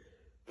decide.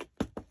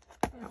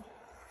 Oh,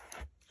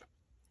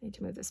 I need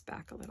to move this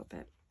back a little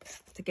bit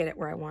to get it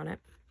where I want it.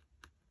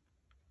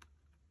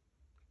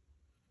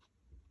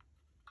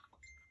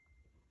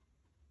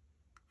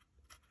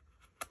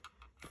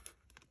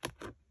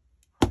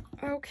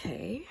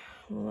 Okay,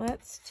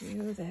 let's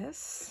do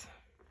this.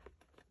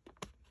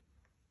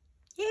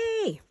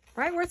 Yay!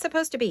 Right where it's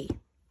supposed to be.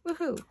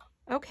 Woohoo!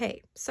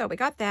 Okay, so we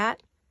got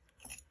that.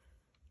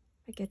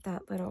 I get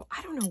that little,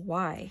 I don't know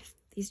why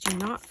these do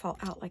not fall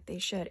out like they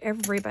should.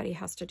 Everybody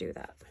has to do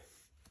that.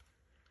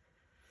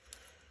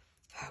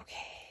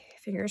 Okay,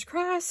 fingers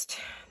crossed.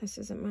 This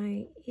isn't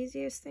my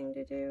easiest thing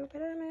to do,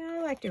 but I mean,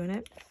 I like doing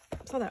it.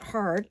 It's not that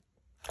hard.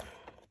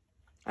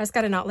 I just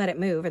got to not let it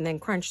move and then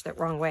crunch the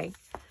wrong way.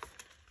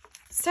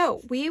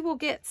 So we will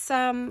get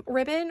some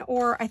ribbon,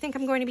 or I think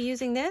I'm going to be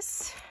using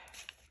this.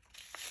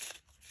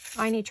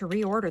 I need to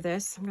reorder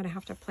this. I'm going to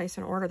have to place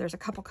an order. There's a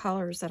couple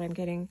colors that I'm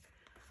getting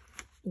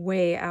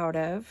way out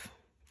of.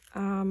 I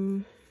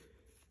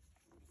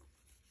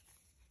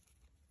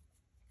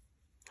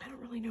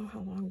don't really know how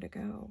long to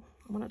go.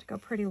 I want it to go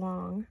pretty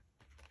long.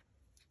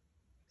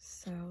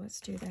 So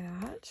let's do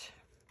that.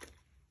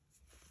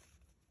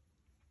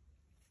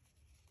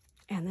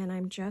 And then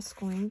I'm just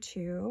going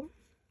to,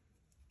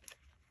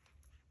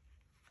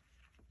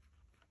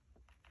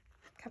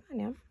 come on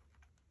now.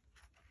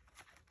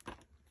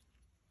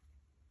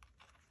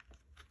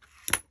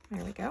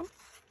 There we go.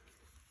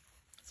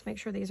 Let's make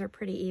sure these are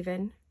pretty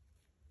even.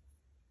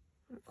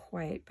 Not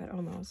quite, but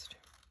almost.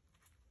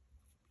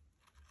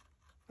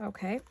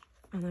 Okay,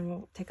 and then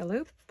we'll take a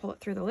loop, pull it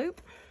through the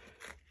loop.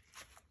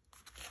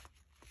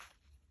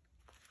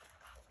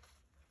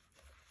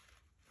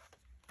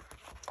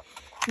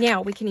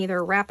 Now we can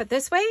either wrap it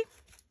this way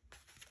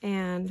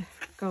and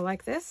go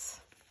like this,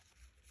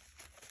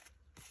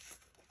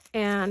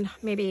 and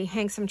maybe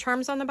hang some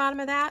charms on the bottom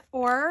of that,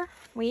 or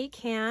we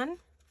can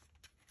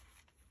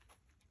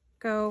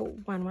go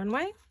one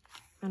way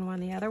and one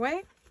the other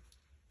way,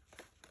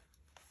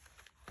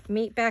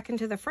 meet back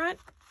into the front,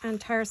 and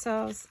tie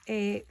ourselves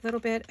a little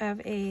bit of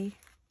a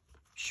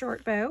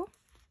short bow.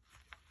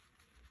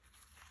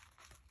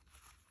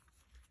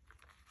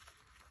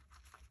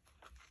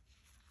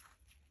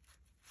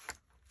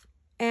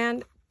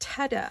 And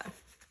ta-da!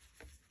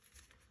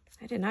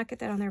 I did not get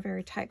that on there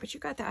very tight, but you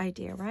got the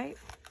idea, right?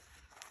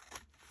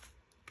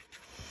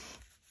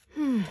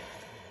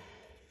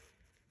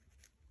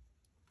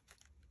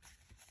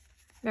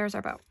 There's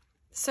our bow.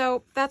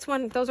 So that's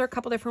one, those are a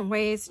couple different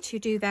ways to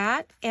do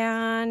that.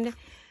 And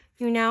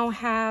you now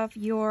have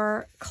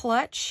your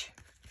clutch.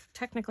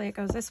 Technically it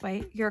goes this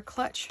way. Your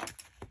clutch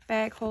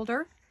bag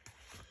holder,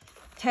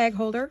 tag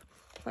holder,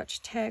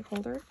 clutch tag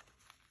holder.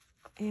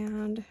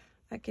 And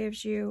that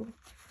gives you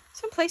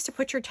some place to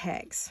put your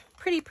tags.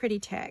 Pretty, pretty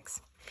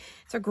tags.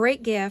 It's a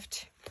great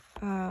gift,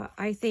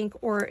 I think,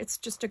 or it's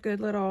just a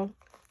good little,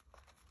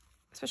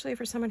 especially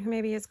for someone who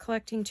maybe is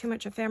collecting too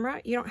much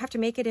ephemera. You don't have to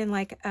make it in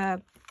like a,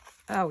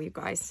 oh, you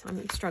guys,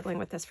 I'm struggling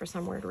with this for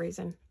some weird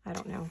reason. I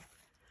don't know.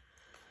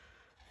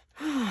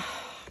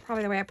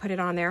 Probably the way I put it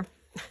on there.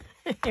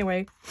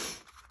 Anyway,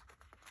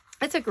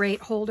 it's a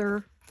great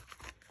holder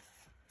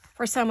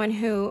for someone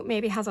who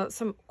maybe has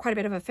quite a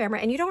bit of ephemera.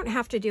 And you don't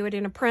have to do it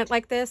in a print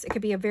like this. It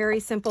could be a very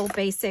simple,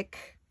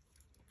 basic,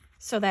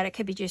 so that it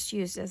could be just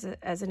used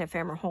as an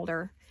ephemera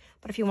holder.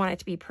 But if you want it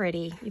to be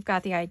pretty, you've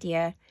got the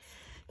idea.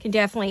 You can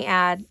definitely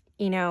add,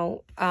 you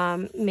know,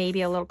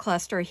 maybe a little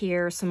cluster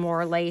here, some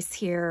more lace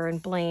here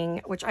and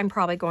bling, which I'm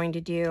probably going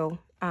to do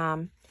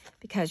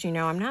because, you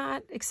know, I'm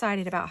not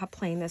excited about how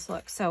plain this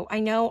looks. So I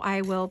know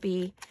I will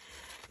be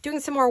doing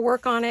some more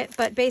work on it,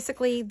 but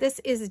basically this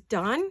is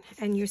done,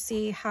 and you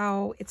see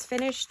how it's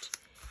finished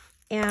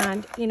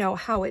and, you know,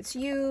 how it's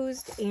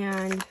used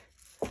and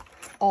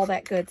all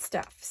that good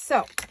stuff.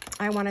 So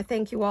I want to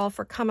thank you all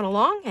for coming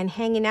along and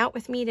hanging out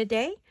with me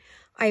today.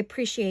 I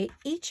appreciate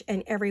each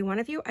and every one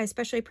of you. I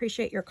especially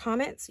appreciate your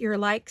comments, your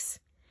likes,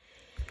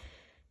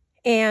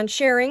 and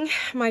sharing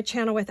my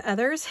channel with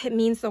others. It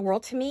means the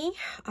world to me.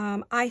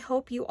 I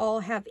hope you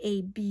all have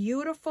a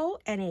beautiful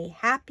and a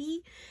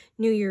happy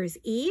New Year's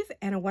Eve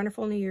and a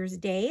wonderful New Year's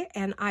Day.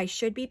 And I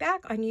should be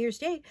back on New Year's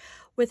Day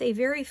with a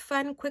very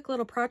fun, quick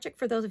little project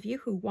for those of you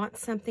who want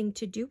something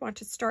to do, want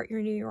to start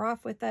your new year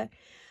off with a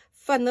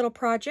fun little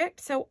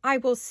project. So I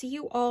will see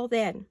you all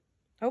then.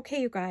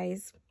 Okay, you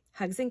guys.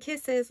 Hugs and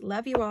kisses.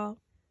 Love you all.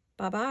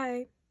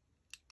 Bye-bye.